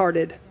is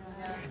retarded.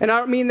 And I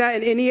don't mean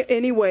that in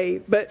any way,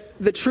 but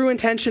the true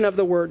intention of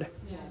the word.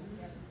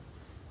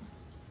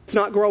 It's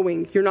not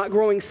growing. You're not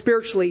growing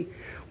spiritually.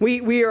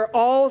 We are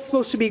all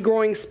supposed to be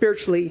growing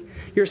spiritually.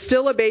 You're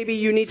still a baby.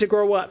 You need to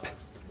grow up.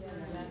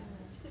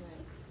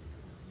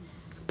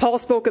 Paul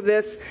spoke of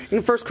this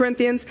in 1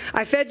 Corinthians.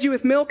 I fed you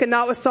with milk and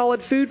not with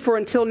solid food, for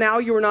until now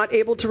you were not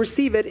able to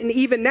receive it. And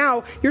even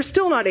now, you're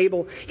still not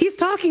able. He's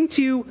talking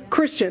to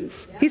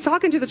Christians. He's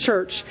talking to the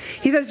church.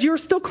 He says, you're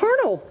still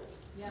carnal.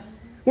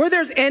 Where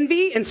there's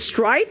envy and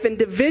strife and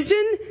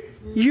division,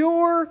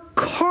 you're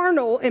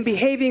carnal and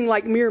behaving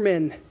like mere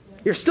men.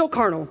 You're still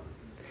carnal.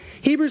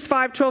 Hebrews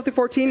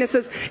 5:12-14, it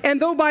says,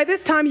 and though by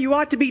this time you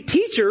ought to be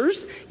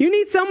teachers, you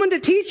need someone to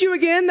teach you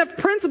again the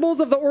principles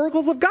of the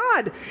oracles of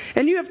God.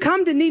 And you have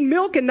come to need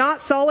milk and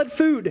not solid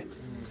food.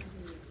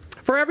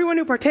 For everyone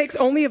who partakes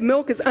only of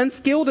milk is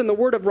unskilled in the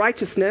word of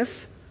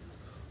righteousness,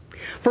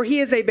 for he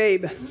is a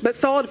babe. But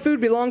solid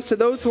food belongs to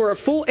those who are of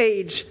full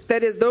age,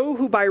 that is, those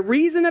who by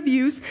reason of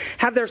use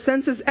have their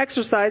senses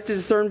exercised to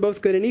discern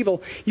both good and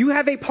evil. You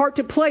have a part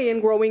to play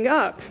in growing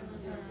up.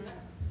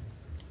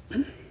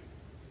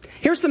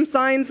 Here's some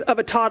signs of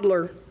a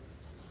toddler.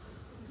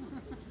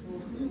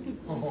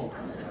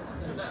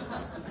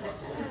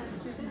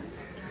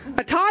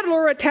 A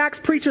toddler attacks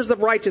preachers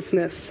of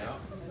righteousness.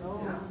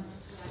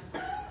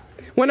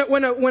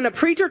 When a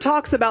preacher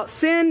talks about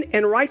sin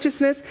and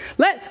righteousness,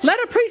 let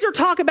a preacher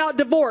talk about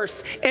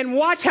divorce and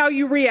watch how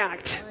you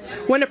react.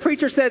 When a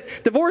preacher says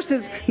divorce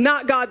is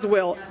not God's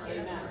will,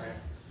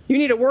 you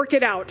need to work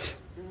it out.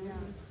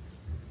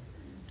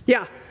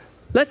 Yeah,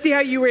 let's see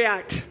how you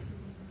react.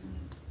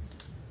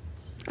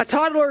 A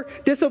toddler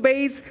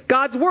disobeys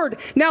God's word.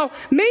 Now,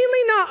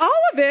 mainly not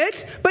all of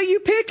it, but you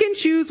pick and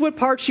choose what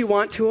parts you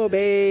want to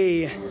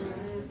obey.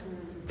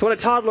 That's what a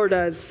toddler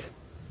does.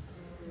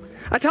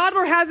 A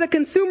toddler has a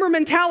consumer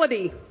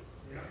mentality.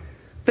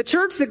 The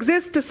church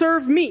exists to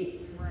serve me.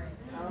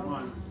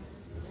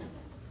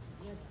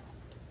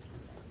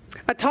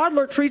 A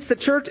toddler treats the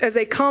church as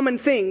a common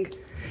thing.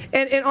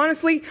 And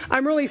honestly,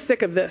 I'm really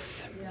sick of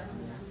this.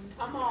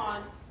 Come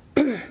on.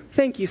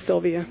 Thank you,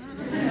 Sylvia.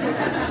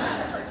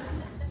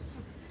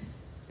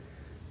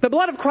 The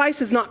blood of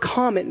Christ is not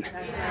common.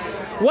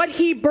 What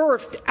he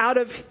birthed out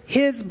of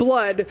his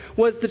blood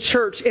was the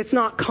church. It's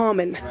not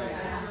common.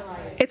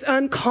 It's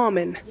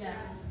uncommon.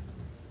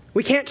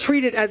 We can't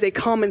treat it as a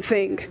common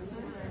thing.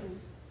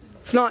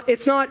 It's not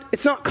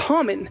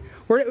common.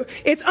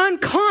 It's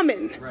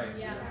uncommon.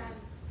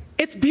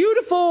 It's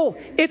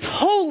beautiful. It's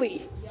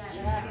holy.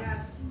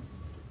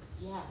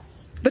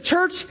 The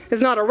church is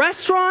not a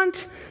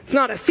restaurant. It's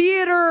not a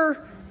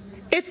theater.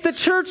 It's the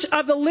church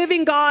of the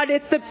living God.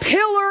 It's the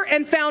pillar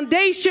and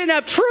foundation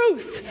of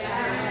truth.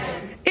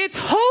 It's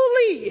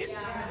holy.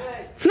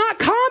 It's not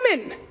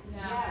common.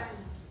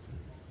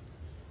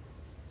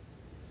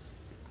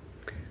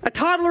 A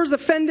toddler's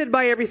offended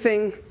by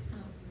everything.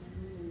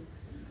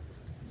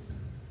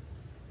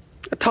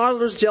 A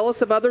toddler's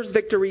jealous of others'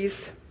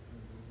 victories.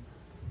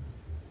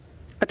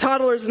 A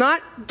toddler's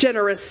not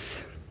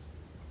generous.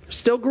 They're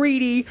still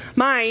greedy.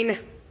 Mine.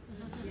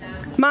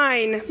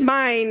 Mine.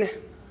 Mine.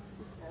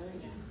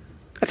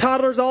 A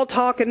toddler's all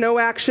talk and no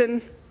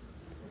action.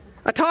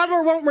 A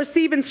toddler won't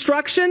receive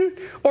instruction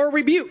or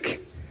rebuke.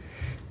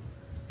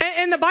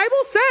 And the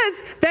Bible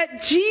says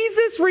that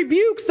Jesus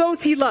rebukes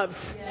those he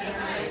loves.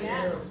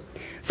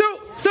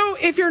 So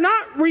if you're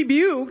not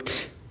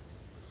rebuked,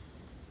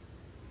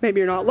 maybe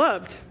you're not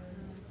loved.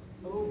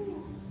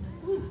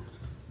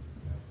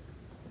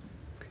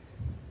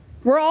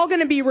 We're all going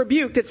to be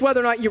rebuked. It's whether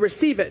or not you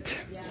receive it.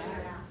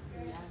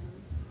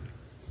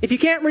 If you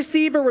can't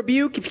receive a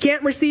rebuke, if you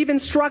can't receive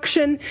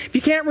instruction, if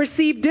you can't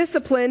receive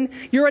discipline,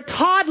 you're a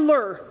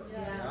toddler.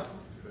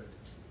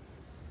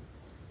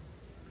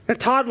 A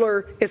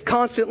toddler is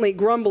constantly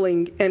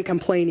grumbling and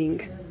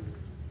complaining.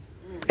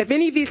 If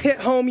any of these hit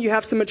home, you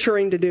have some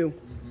maturing to do.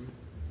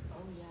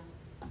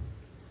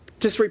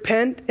 Just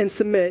repent and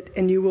submit,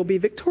 and you will be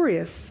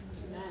victorious.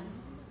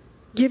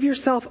 Give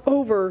yourself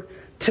over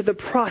to the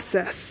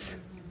process.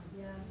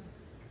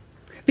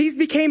 These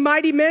became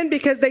mighty men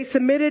because they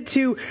submitted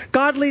to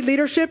godly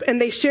leadership and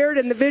they shared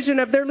in the vision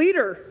of their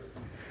leader.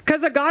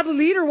 Because a godly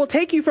leader will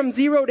take you from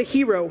zero to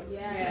hero.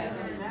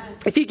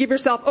 If you give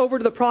yourself over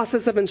to the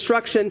process of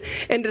instruction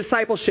and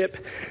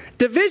discipleship.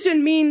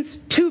 Division means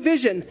to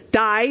vision.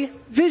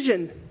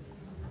 Division.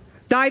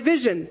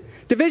 Division.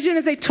 Division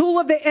is a tool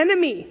of the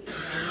enemy.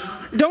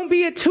 Don't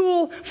be a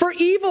tool for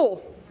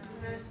evil.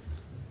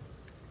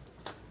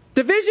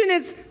 Division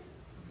is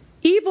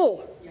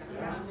evil.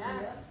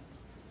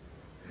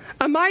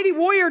 A mighty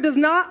warrior does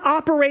not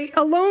operate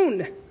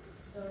alone.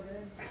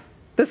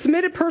 The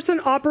submitted person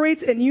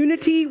operates in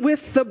unity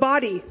with the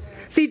body.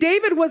 See,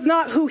 David was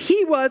not who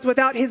he was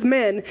without his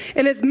men,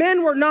 and his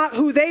men were not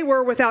who they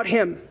were without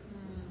him.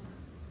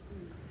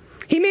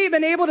 He may have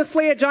been able to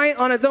slay a giant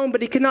on his own,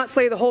 but he could not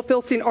slay the whole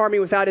Philistine army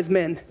without his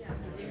men.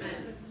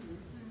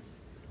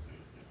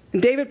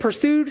 And David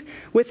pursued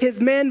with his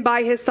men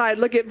by his side.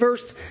 Look at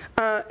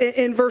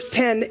in verse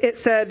 10, it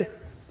said,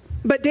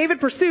 But David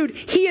pursued,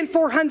 he and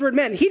 400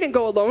 men. He didn't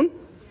go alone.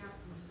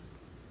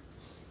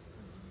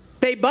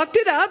 They bucked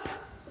it up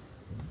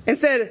and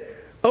said,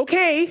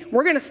 okay,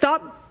 we're going to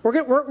stop. We're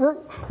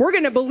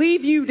going to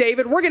believe you,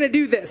 David. We're going to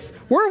do this.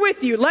 We're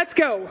with you. Let's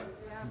go.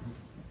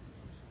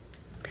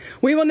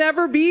 We will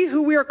never be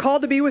who we are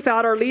called to be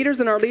without our leaders,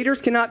 and our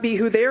leaders cannot be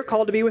who they are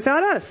called to be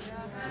without us.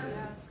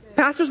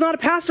 Pastor's not a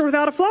pastor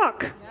without a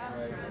flock.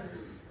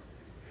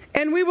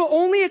 And we will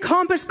only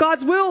accomplish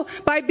God's will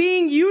by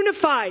being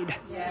unified.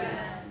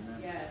 Yes.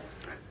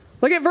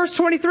 Look at verse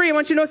 23. I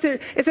want you to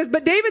notice it says,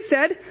 but David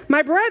said,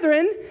 my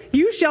brethren,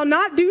 you shall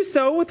not do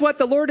so with what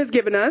the Lord has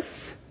given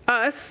us,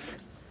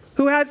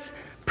 who has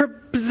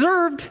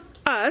preserved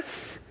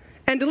us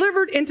and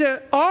delivered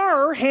into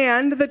our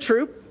hand the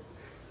troop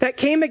that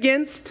came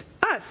against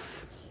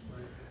us.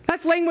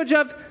 That's language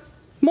of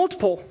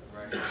multiple.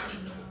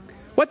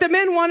 What the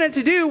men wanted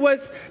to do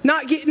was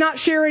not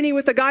share any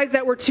with the guys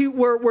that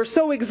were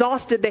so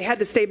exhausted they had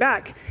to stay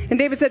back. And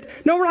David said,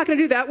 no, we're not going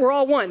to do that. We're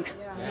all one.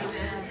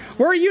 Yeah.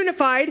 We're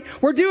unified.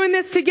 We're doing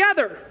this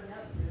together.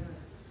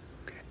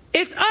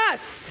 It's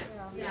us.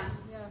 Yeah.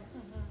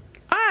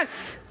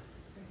 Us.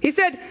 He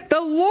said, the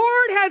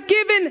Lord has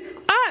given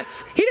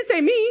us. He didn't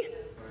say me.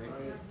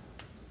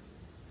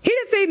 He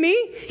didn't say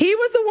me. He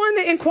was the one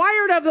that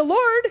inquired of the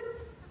Lord.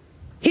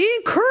 He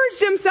encouraged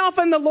himself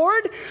in the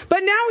Lord,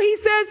 but now he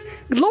says,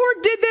 Lord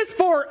did this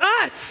for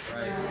us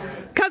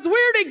because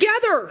we're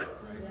together.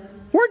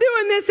 We're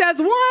doing this as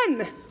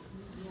one.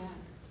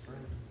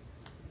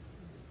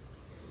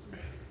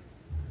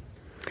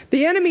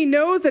 The enemy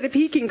knows that if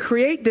he can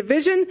create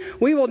division,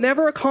 we will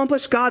never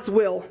accomplish God's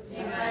will.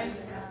 Yes.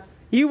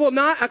 You will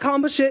not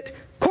accomplish it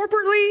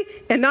corporately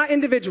and not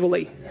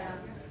individually. Yeah.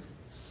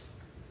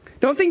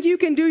 Don't think you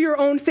can do your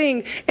own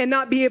thing and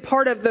not be a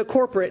part of the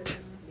corporate.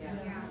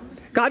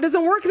 God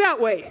doesn't work that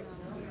way.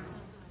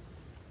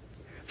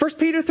 1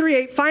 Peter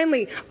 3:8,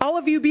 finally, all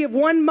of you be of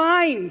one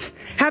mind,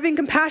 having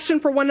compassion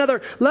for one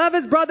another. Love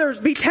as brothers.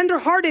 Be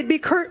tenderhearted. Be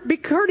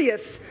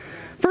courteous.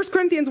 1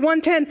 Corinthians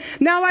 1:10,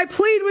 now I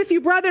plead with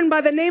you, brethren,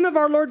 by the name of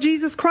our Lord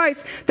Jesus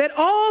Christ, that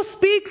all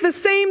speak the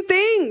same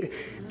thing,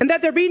 and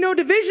that there be no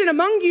division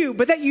among you,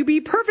 but that you be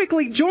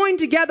perfectly joined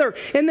together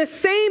in the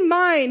same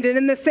mind and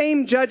in the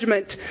same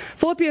judgment.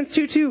 Philippians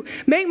 2:2,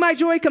 make my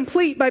joy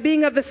complete by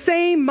being of the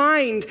same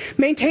mind,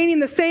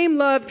 maintaining the same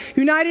love,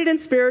 united in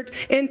spirit,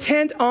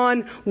 intent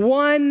on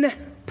one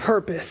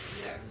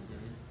purpose.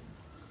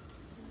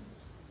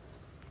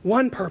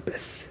 One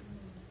purpose.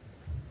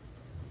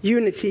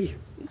 Unity.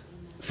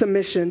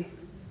 Submission.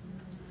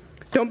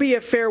 Don't be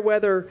a fair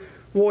weather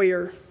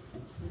warrior.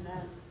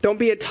 Don't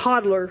be a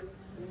toddler.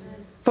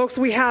 Folks,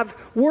 we have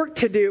work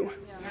to do.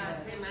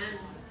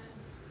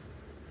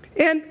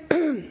 And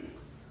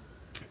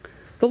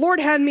the Lord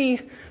had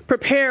me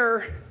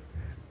prepare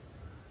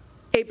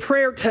a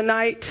prayer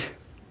tonight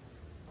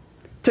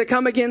to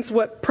come against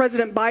what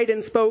President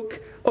Biden spoke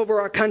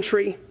over our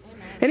country.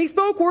 And he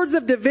spoke words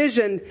of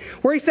division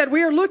where he said,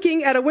 we are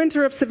looking at a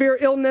winter of severe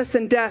illness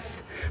and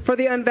death for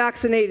the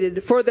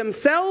unvaccinated, for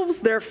themselves,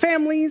 their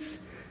families,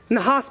 and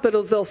the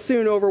hospitals they'll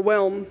soon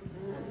overwhelm.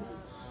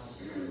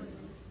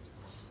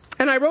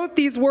 And I wrote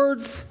these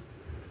words,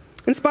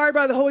 inspired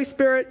by the Holy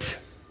Spirit.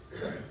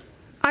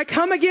 I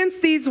come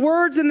against these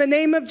words in the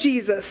name of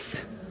Jesus.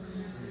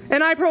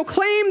 And I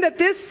proclaim that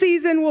this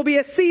season will be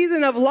a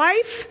season of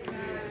life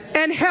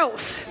and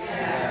health.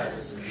 Yes.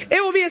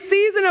 It will be a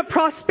season of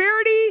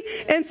prosperity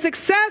and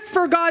success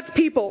for God's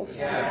people.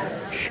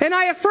 Yes. And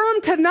I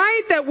affirm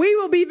tonight that we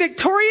will be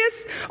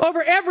victorious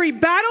over every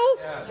battle.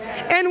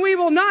 Yes. And we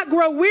will not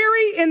grow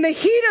weary in the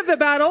heat of the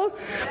battle,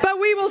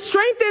 but we will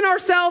strengthen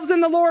ourselves in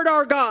the Lord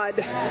our God.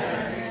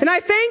 Yes. And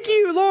I thank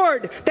you,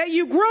 Lord, that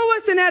you grow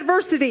us in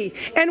adversity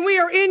and we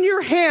are in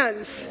your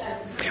hands.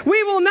 Yes.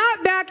 We will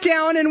not back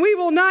down and we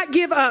will not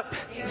give up.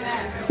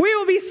 Amen. We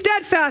will be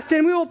steadfast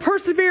and we will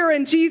persevere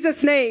in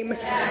Jesus' name.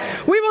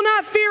 Yes. We will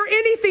not fear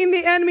anything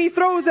the enemy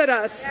throws at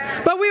us,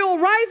 but we will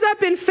rise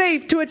up in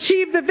faith to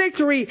achieve the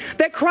victory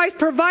that Christ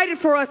provided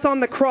for us on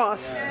the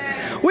cross.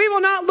 Yes. We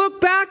will not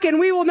look back and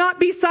we will not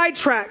be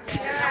sidetracked.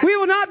 Yes. We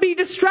will not be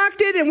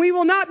distracted and we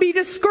will not be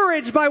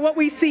discouraged by what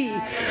we see.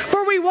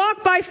 For we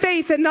walk by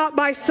faith and not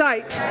by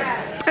sight.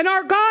 Yes. And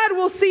our God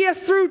will see us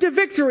through to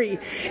victory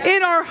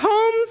in our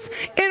homes,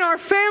 in our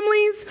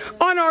families,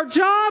 on our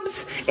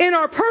jobs, in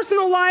our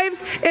personal lives,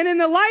 and in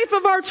the life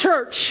of our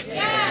church.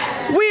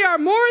 Yes. We are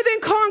more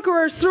than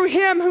conquerors through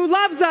him who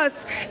loves us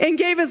and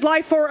gave his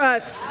life for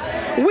us.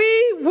 Yes.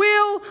 We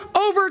will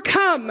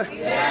overcome.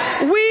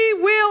 Yes. We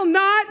will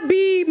not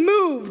be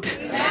moved.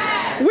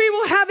 Yes. We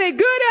will have a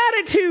good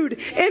attitude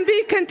and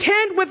be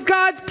content with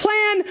God's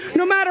plan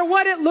no matter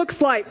what it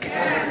looks like.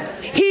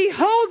 Yes. He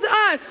holds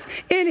us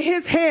in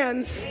his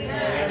hands.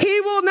 Yes. He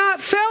will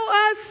not fail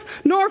us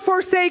nor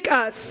forsake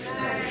us.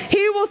 Yes.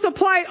 He will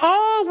supply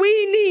all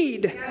we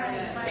need.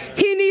 Yes.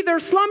 He neither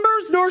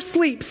slumbers nor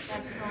sleeps.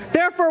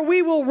 Therefore,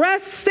 we will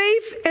rest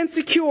safe and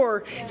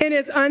secure in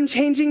his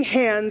unchanging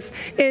hands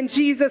in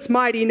Jesus'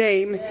 mighty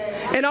name.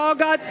 And all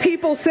God's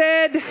people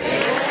said,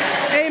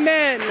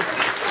 Amen.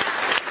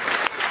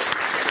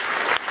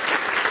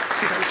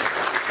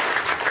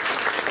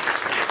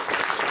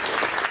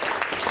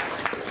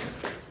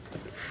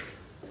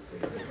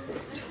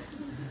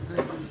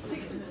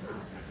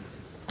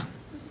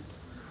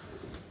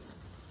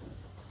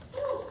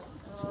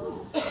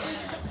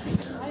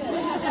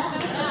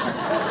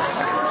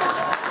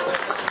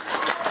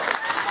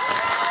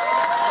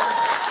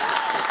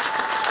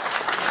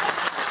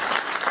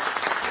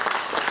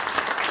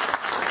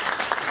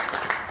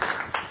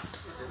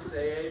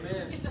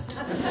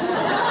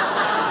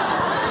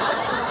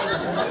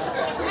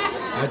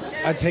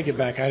 I take it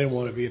back. I didn't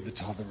want to be at the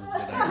top of the room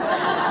today.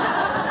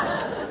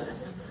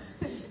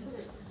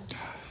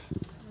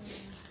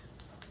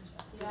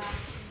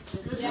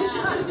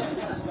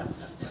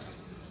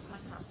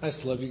 I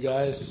just love you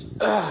guys.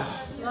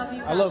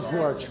 I love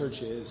who our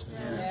church is,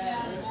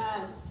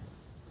 man.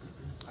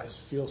 I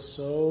just feel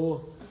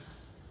so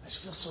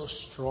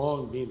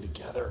strong being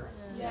together.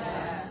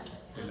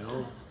 You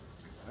know,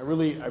 I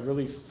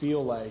really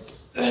feel like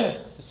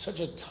it's such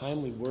a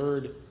timely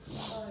word.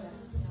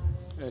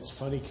 And it's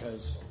funny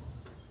because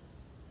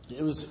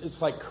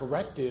it's like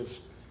corrective,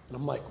 and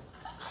I'm like,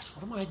 gosh,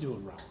 what am I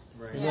doing wrong?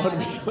 Right. You know what I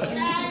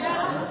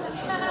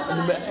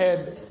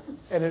mean?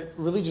 And it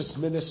really just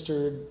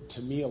ministered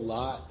to me a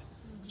lot.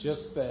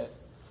 Just that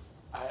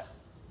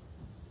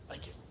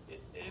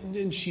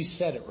and she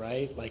said it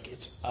right. Like,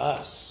 it's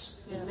us.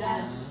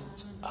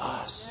 It's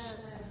us.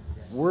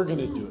 We're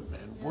gonna do it,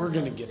 man. We're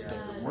gonna get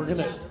there. We're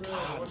gonna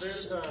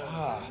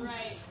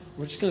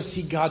We're just gonna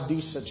see God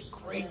do such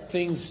great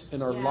things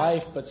in our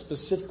life, but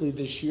specifically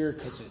this year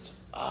because it's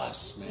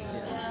us,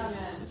 man.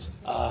 It's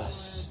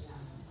us.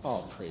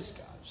 Oh, praise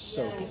God.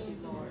 So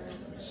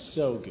good.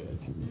 So good.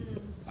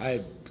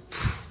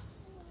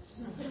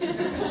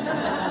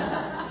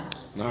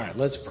 All right,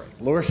 let's pray.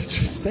 Lord,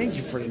 just thank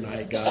you for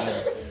tonight,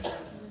 God.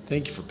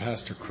 Thank you for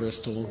Pastor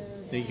Crystal.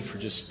 Thank you for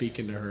just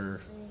speaking to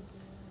her,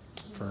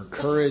 for her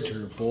courage,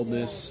 her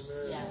boldness.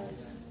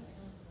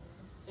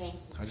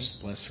 I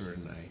just bless her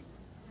tonight.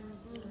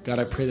 God,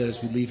 I pray that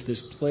as we leave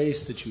this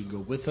place, that you would go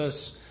with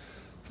us.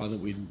 Father,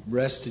 that we'd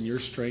rest in your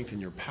strength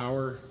and your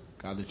power.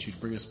 God, that you'd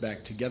bring us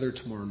back together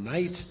tomorrow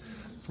night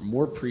for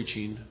more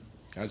preaching.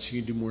 God, so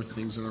you can do more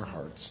things in our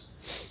hearts.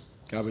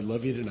 God, we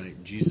love you tonight.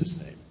 In Jesus'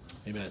 name.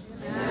 Amen.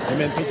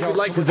 Amen. Thank you all.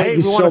 Thank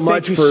you so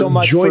much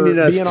for joining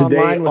us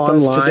today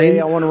online.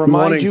 I want to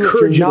remind you,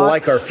 encourage you to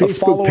like our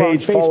Facebook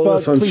page, follow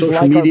us on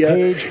social media.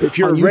 If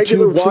you're a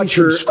regular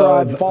watcher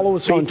of follow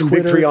us on Faith and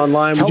Victory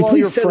Online, would you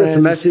please send us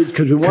a message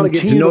because we want to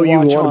get to know you,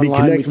 we want to be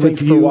connected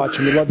with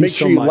you. Make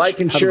sure you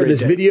like and share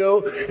this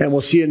video, and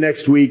we'll see you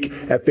next week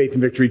at Faith and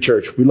Victory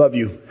Church. We love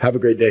you. Have a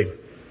great day.